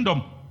 thy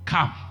kingdom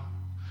come.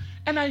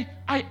 And I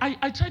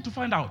try to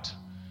find out,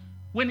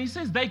 when he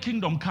says thy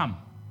kingdom come,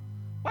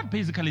 what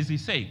basically is he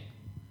saying?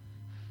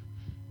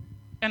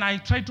 And I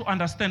try to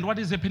understand what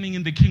is happening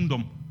in the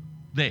kingdom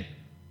there.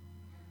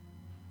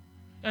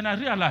 And I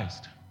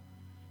realized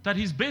that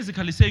he's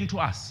basically saying to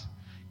us,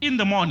 in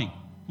the morning,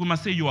 we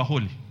must say you are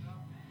holy.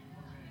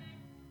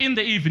 In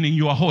the evening,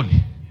 you are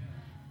holy.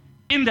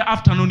 In the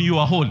afternoon, you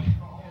are holy.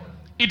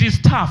 It is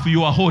tough,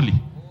 you are holy.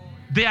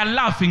 They are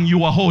laughing,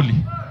 you are holy.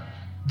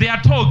 They are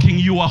talking,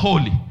 you are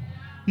holy.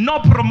 No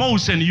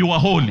promotion, you are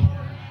holy.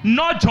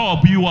 No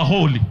job, you are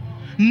holy.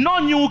 No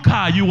new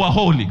car, you are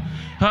holy.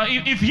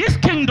 If his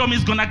kingdom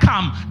is going to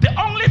come, the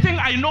only thing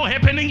I know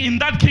happening in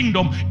that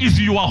kingdom is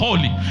you are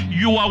holy.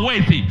 You are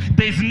worthy.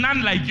 There is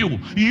none like you.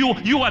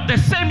 You are the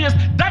same. Yes,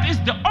 that is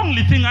the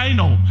only thing I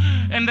know.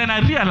 And then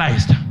I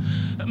realized,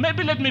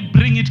 maybe let me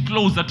bring it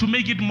closer to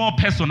make it more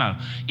personal.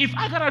 If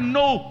I got to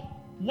know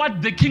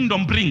what the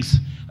kingdom brings,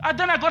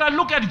 then I got to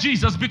look at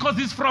Jesus, because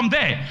he's from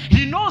there.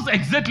 He knows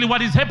exactly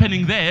what is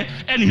happening there,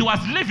 and he was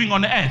living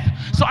on earth.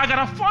 So I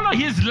got to follow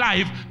his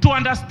life to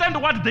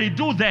understand what they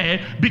do there,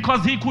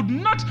 because he could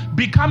not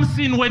become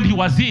sin when he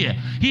was here.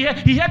 He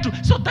had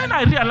to. So then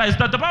I realized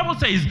that the Bible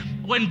says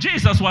when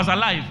Jesus was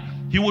alive,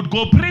 he would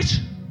go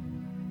preach.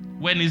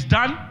 When he's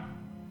done,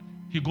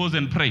 he goes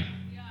and pray.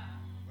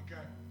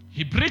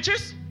 He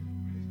preaches.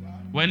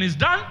 When he's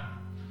done,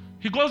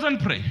 he goes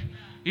and pray.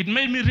 It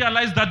made me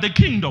realize that the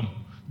kingdom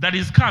that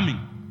is coming,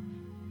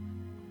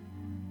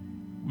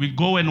 we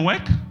go and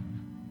work,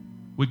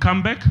 we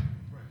come back,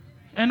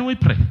 and we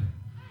pray.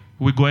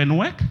 We go and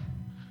work,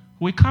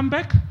 we come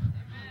back,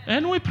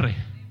 and we pray.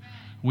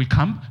 We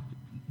come,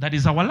 that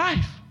is our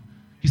life.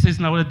 He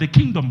says, now let the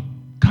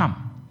kingdom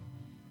come.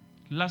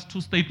 Last two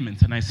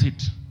statements, and I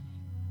said,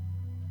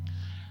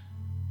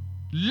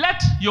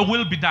 let your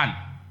will be done.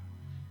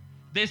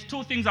 There's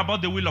two things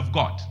about the will of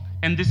God,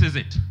 and this is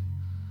it.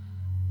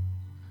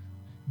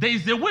 There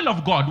is the will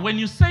of God. When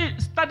you say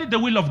study the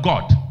will of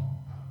God,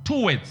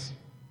 two words.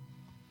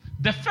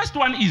 The first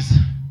one is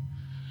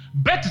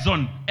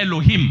Betzon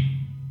Elohim.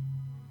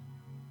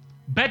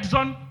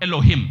 Betzon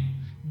Elohim.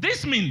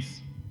 This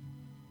means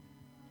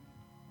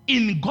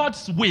in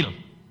God's will.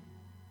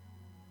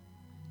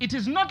 It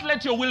is not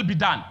let your will be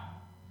done.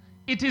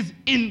 It is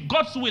in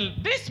God's will.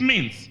 This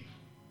means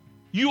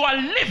you are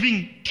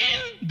living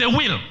in the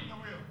will.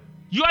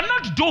 You are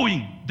not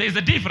doing. There's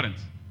a difference.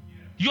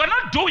 You are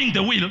not doing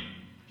the will.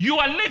 You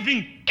are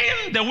living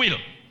in the will.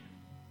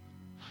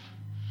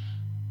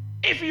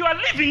 If you are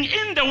living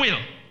in the will,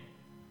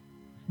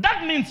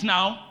 that means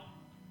now,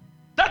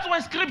 that's why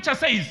scripture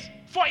says,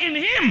 for in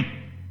him,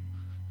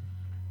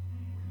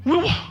 we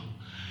move.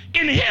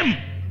 In him,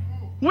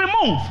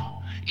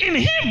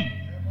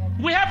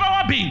 we have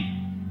our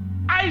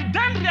being. I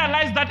then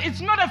realized that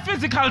it's not a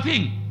physical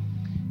thing.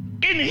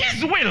 In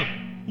his will,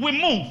 we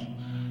move.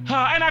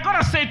 And I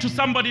gotta say to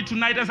somebody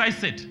tonight, as I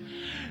said,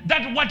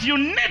 that what you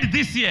need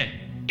this year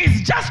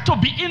is just to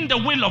be in the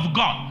will of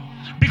God.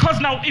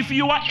 Because now if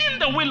you are in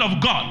the will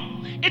of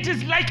God, it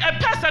is like a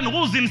person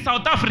who's in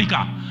South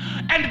Africa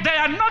and they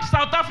are not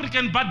South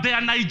African but they are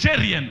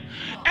Nigerian,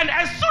 and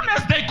as soon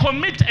as they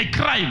commit a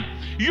crime,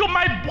 you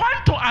might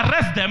want to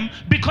arrest them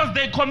because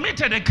they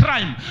committed a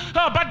crime,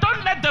 but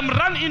don't let them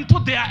run into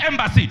their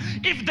embassy.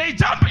 If they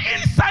jump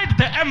inside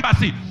the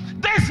embassy,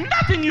 there's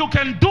nothing you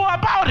can do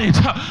about it.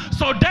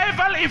 So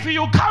devil, if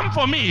you come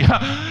for me,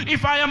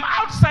 if I am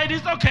outside,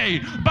 it's okay.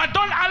 But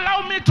don't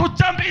allow me to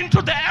jump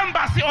into the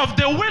embassy of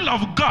the will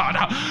of God.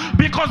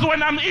 Because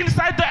when I'm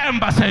inside the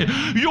embassy,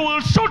 you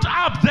will shoot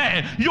up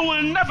there. You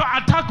will never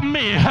attack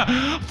me.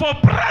 For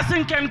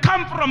pressing can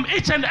come from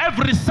each and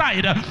every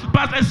side.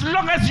 But as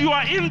long as you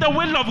are in the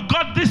will of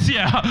God this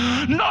year,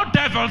 no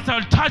devil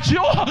shall touch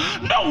you.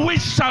 No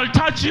witch shall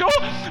touch you.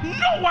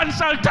 No one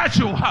shall touch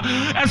you.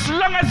 As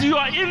long as you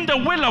are in the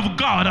will of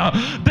God,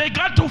 they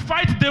got to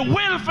fight the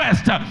will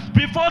first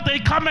before they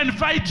come and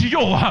fight you.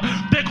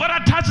 They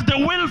gotta touch the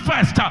will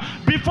first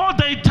before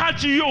they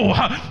touch you.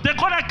 They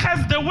gotta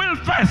curse the will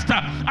first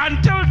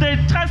until they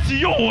touch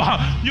you.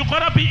 You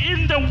gotta be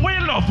in the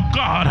will of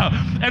God.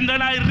 And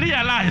then I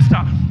realized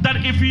that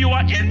if you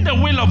are in the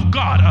will of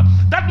God,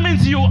 that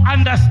means you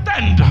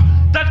understand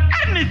that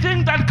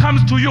anything that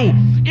comes to you,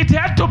 it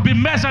had to be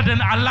measured and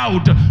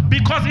allowed,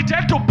 because it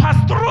had to pass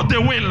through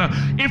the will.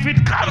 If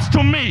it comes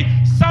to me,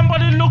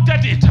 somebody looked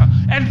at it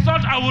and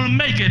thought I will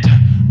make it.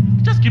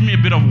 Just give me a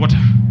bit of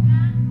water.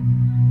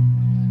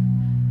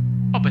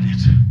 Open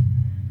it.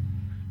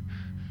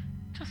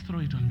 Just throw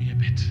it on me a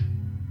bit.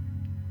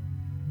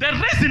 The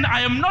reason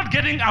I am not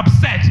getting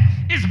upset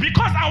is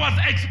because I was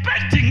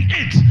expecting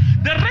it.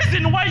 The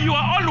reason why you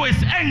are always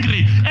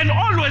angry and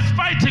always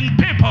fighting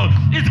people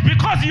is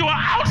because you are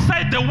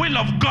outside the will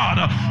of God.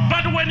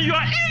 But when you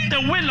are in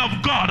the will of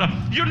God,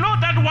 you know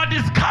that what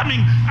is coming,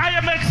 I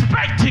am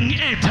expecting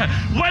it.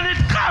 When it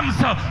comes,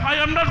 I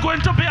am not going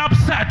to be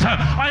upset.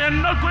 I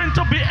am not going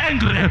to be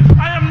angry.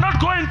 I am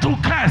not going to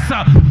curse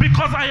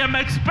because I am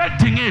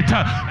expecting it.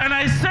 And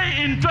I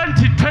say in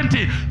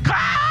 2020,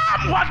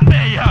 come what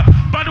may,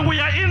 but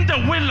we are in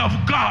the will of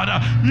God.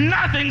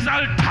 Nothing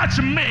shall touch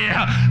me.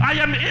 I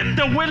am in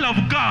the will of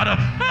God.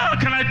 Oh,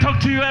 can I talk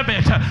to you a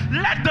bit?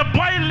 Let the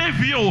boy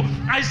leave you.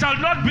 I shall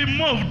not be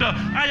moved.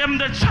 I am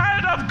the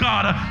child of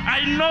God.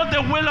 I know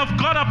the will of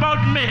God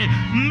about me.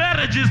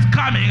 Marriage is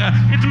coming.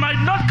 It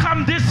might not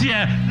come this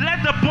year.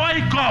 Let the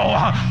boy go.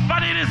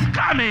 But it is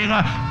coming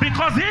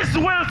because his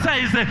will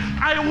says,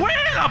 I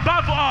will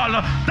above all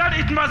that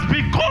it must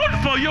be good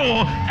for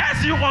you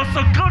as you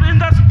also good in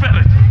the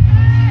spirit.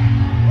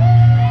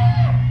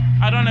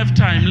 I don't have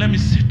time. Let me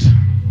sit.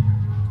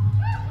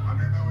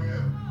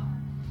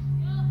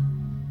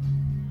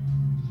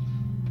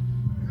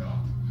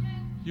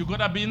 You got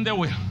to be in the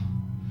will.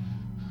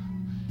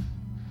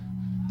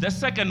 The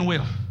second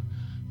will,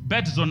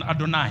 beds on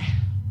Adonai.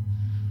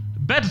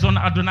 Beds on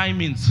Adonai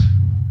means,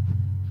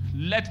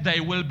 let thy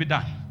will be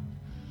done.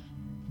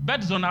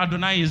 Beds on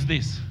Adonai is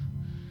this: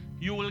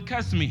 you will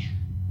curse me,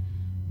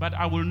 but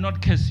I will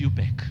not curse you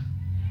back.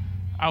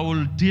 I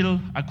will deal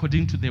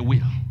according to the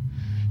will.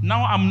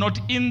 Now I'm not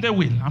in the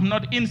will, I'm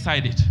not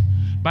inside it,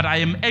 but I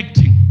am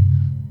acting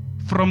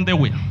from the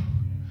will.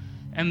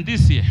 And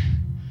this year,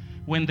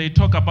 when they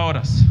talk about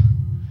us,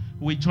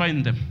 we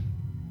join them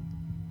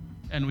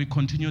and we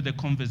continue the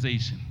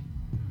conversation.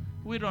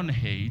 We don't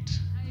hate.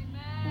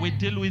 Amen. We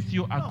deal with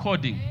you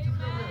according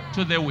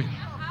to the will.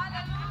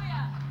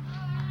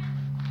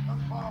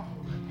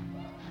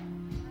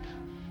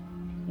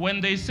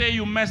 When they say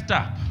you messed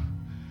up,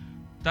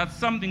 that's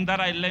something that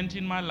I learned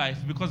in my life,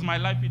 because my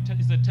life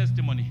is a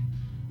testimony.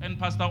 And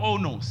Pastor O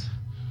knows.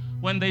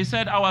 When they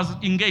said I was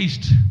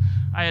engaged,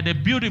 I had a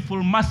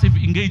beautiful, massive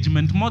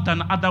engagement, more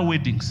than other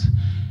weddings.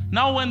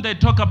 Now when they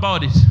talk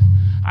about it,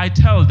 I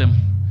tell them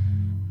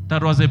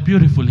that was a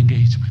beautiful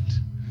engagement.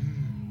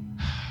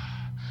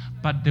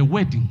 But the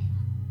wedding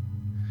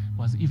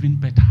was even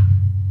better.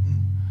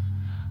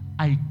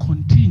 I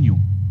continue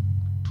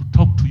to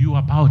talk to you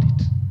about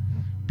it,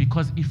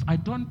 because if I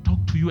don't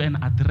talk to you and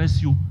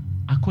address you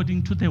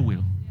according to the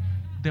will,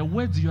 the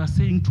words you are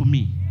saying to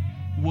me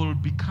will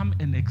become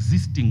an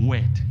existing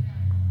word.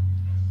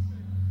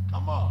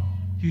 Come on.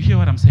 You hear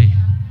what I'm saying?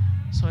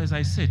 So as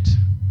I said,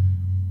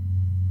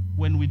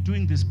 when we're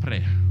doing this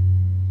prayer,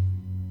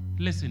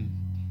 listen,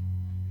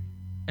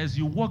 as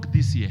you walk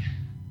this year,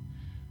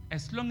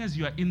 as long as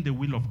you are in the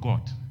will of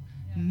God,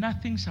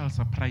 nothing shall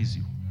surprise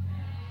you.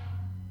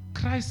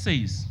 Christ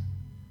says,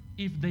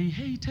 if they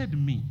hated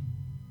me,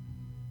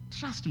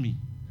 trust me,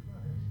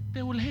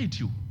 they will hate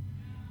you.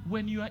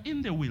 When you are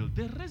in the will,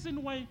 the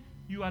reason why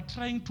you are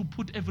trying to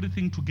put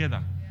everything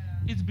together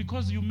is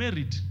because you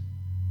married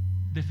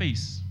the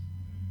face,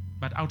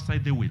 but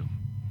outside the will.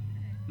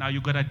 Now you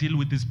got to deal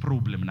with this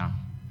problem now,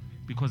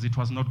 because it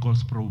was not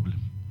God's problem.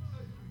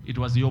 It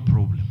was your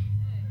problem.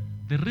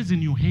 The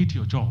reason you hate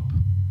your job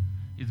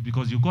is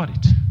because you got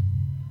it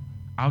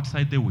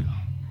outside the will.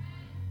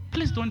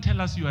 Please don't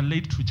tell us you are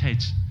late to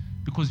church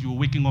because you were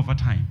working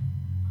overtime.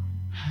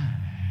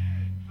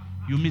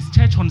 You miss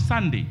church on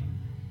Sunday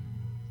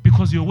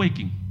because you're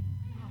working.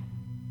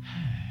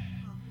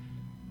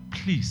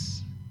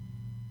 Please,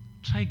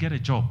 try get a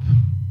job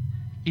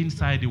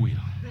inside the will.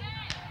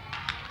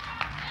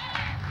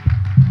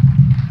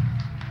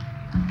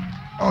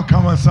 Oh,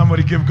 come on,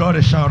 somebody give God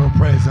a shout of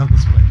praise on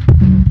this place.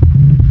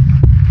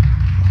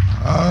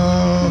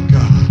 Oh,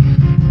 God.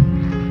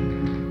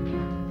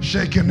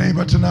 Shake your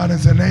neighbor tonight and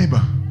say, neighbor.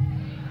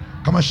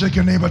 Come on, shake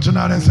your neighbor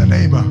tonight and say,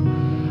 neighbor,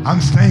 I'm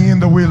staying in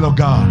the will of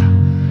God.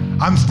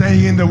 I'm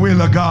staying in the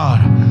will of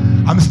God.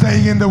 I'm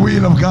staying in the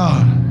will of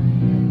God.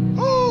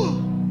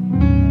 Ooh.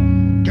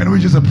 Can we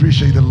just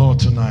appreciate the Lord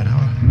tonight?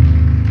 Huh?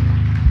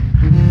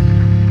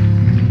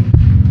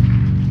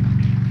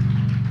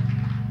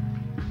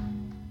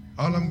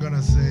 All I'm going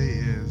to say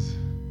is,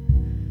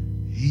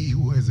 he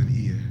who has an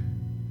ear,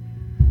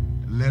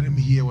 let him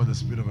hear what the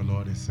Spirit of the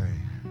Lord is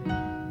saying.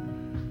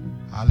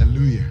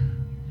 Hallelujah.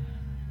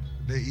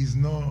 There is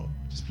no,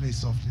 just play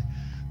softly,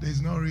 there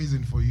is no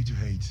reason for you to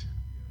hate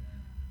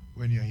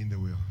when you're in the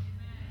will.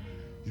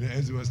 You know,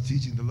 as I was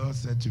teaching, the Lord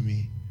said to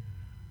me,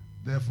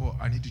 therefore,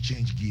 I need to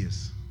change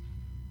gears.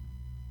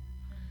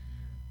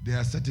 There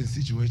are certain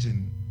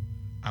situations,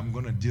 I'm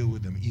going to deal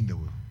with them in the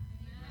will.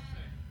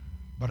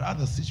 But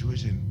other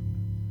situations,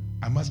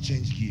 I must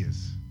change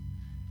gears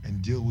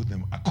and deal with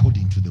them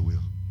according to the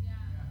will.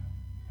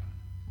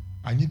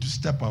 I need to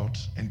step out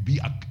and be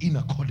in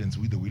accordance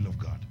with the will of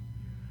God.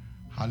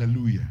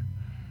 Hallelujah.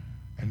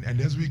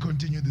 And as we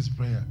continue this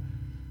prayer,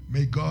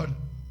 may God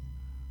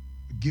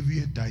give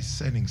you a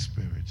discerning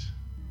spirit.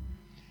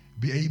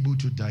 Be able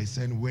to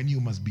discern when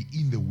you must be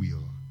in the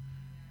will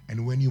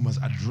and when you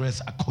must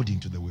address according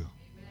to the will.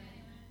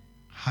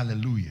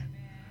 Hallelujah.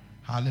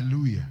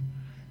 Hallelujah.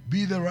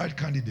 Be the right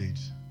candidate,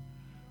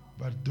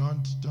 but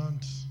don't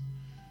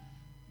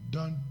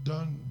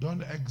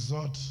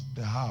exalt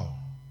the how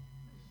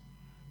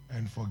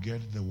and forget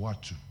the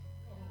what to.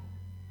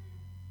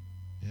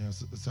 Yeah,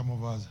 so some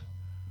of us,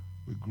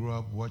 we grew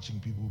up watching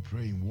people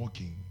praying,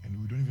 walking,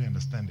 and we don't even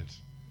understand it.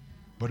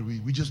 But we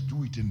just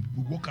do it and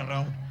we walk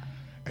around.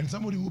 And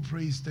somebody who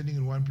prays standing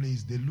in one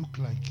place, they look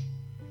like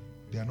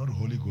they are not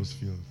Holy Ghost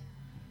filled.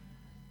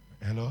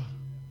 Hello?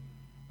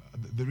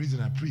 The reason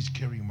I preach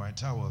carrying my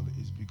towel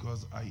is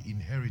because I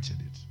inherited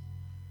it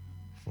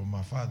from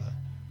my father.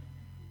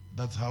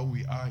 That's how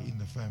we are in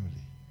the family.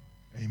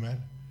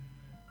 Amen?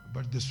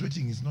 But the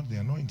sweating is not the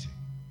anointing.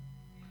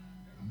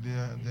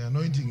 The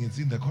anointing is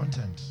in the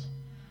content.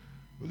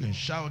 We can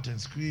shout and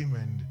scream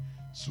and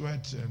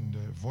sweat and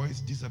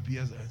voice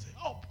disappears and say,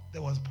 oh,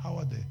 there was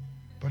power there.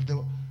 But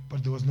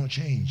there was no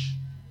change.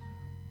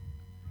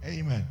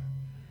 Amen.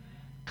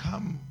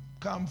 Come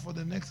for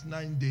the next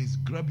 9 days,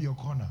 grab your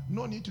corner.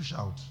 No need to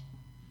shout.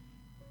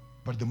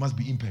 But there must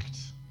be impact.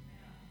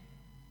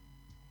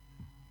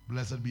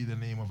 Blessed be the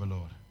name of the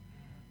Lord.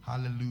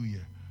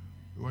 Hallelujah.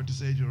 We want to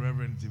say to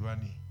Reverend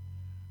Dzivhani,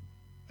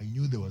 I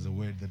knew there was a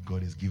word that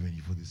God has given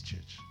you for this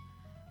church.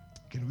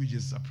 Can we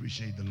just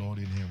appreciate the Lord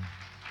in him?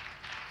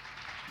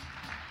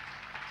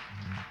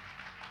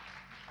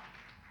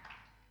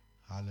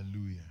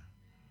 Hallelujah.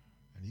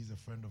 And he's a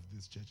friend of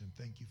this church, and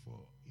thank you for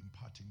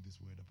imparting this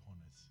word upon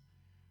us.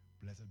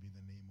 Blessed be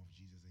the name of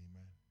Jesus.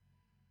 Amen.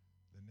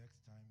 The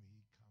next time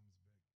he comes.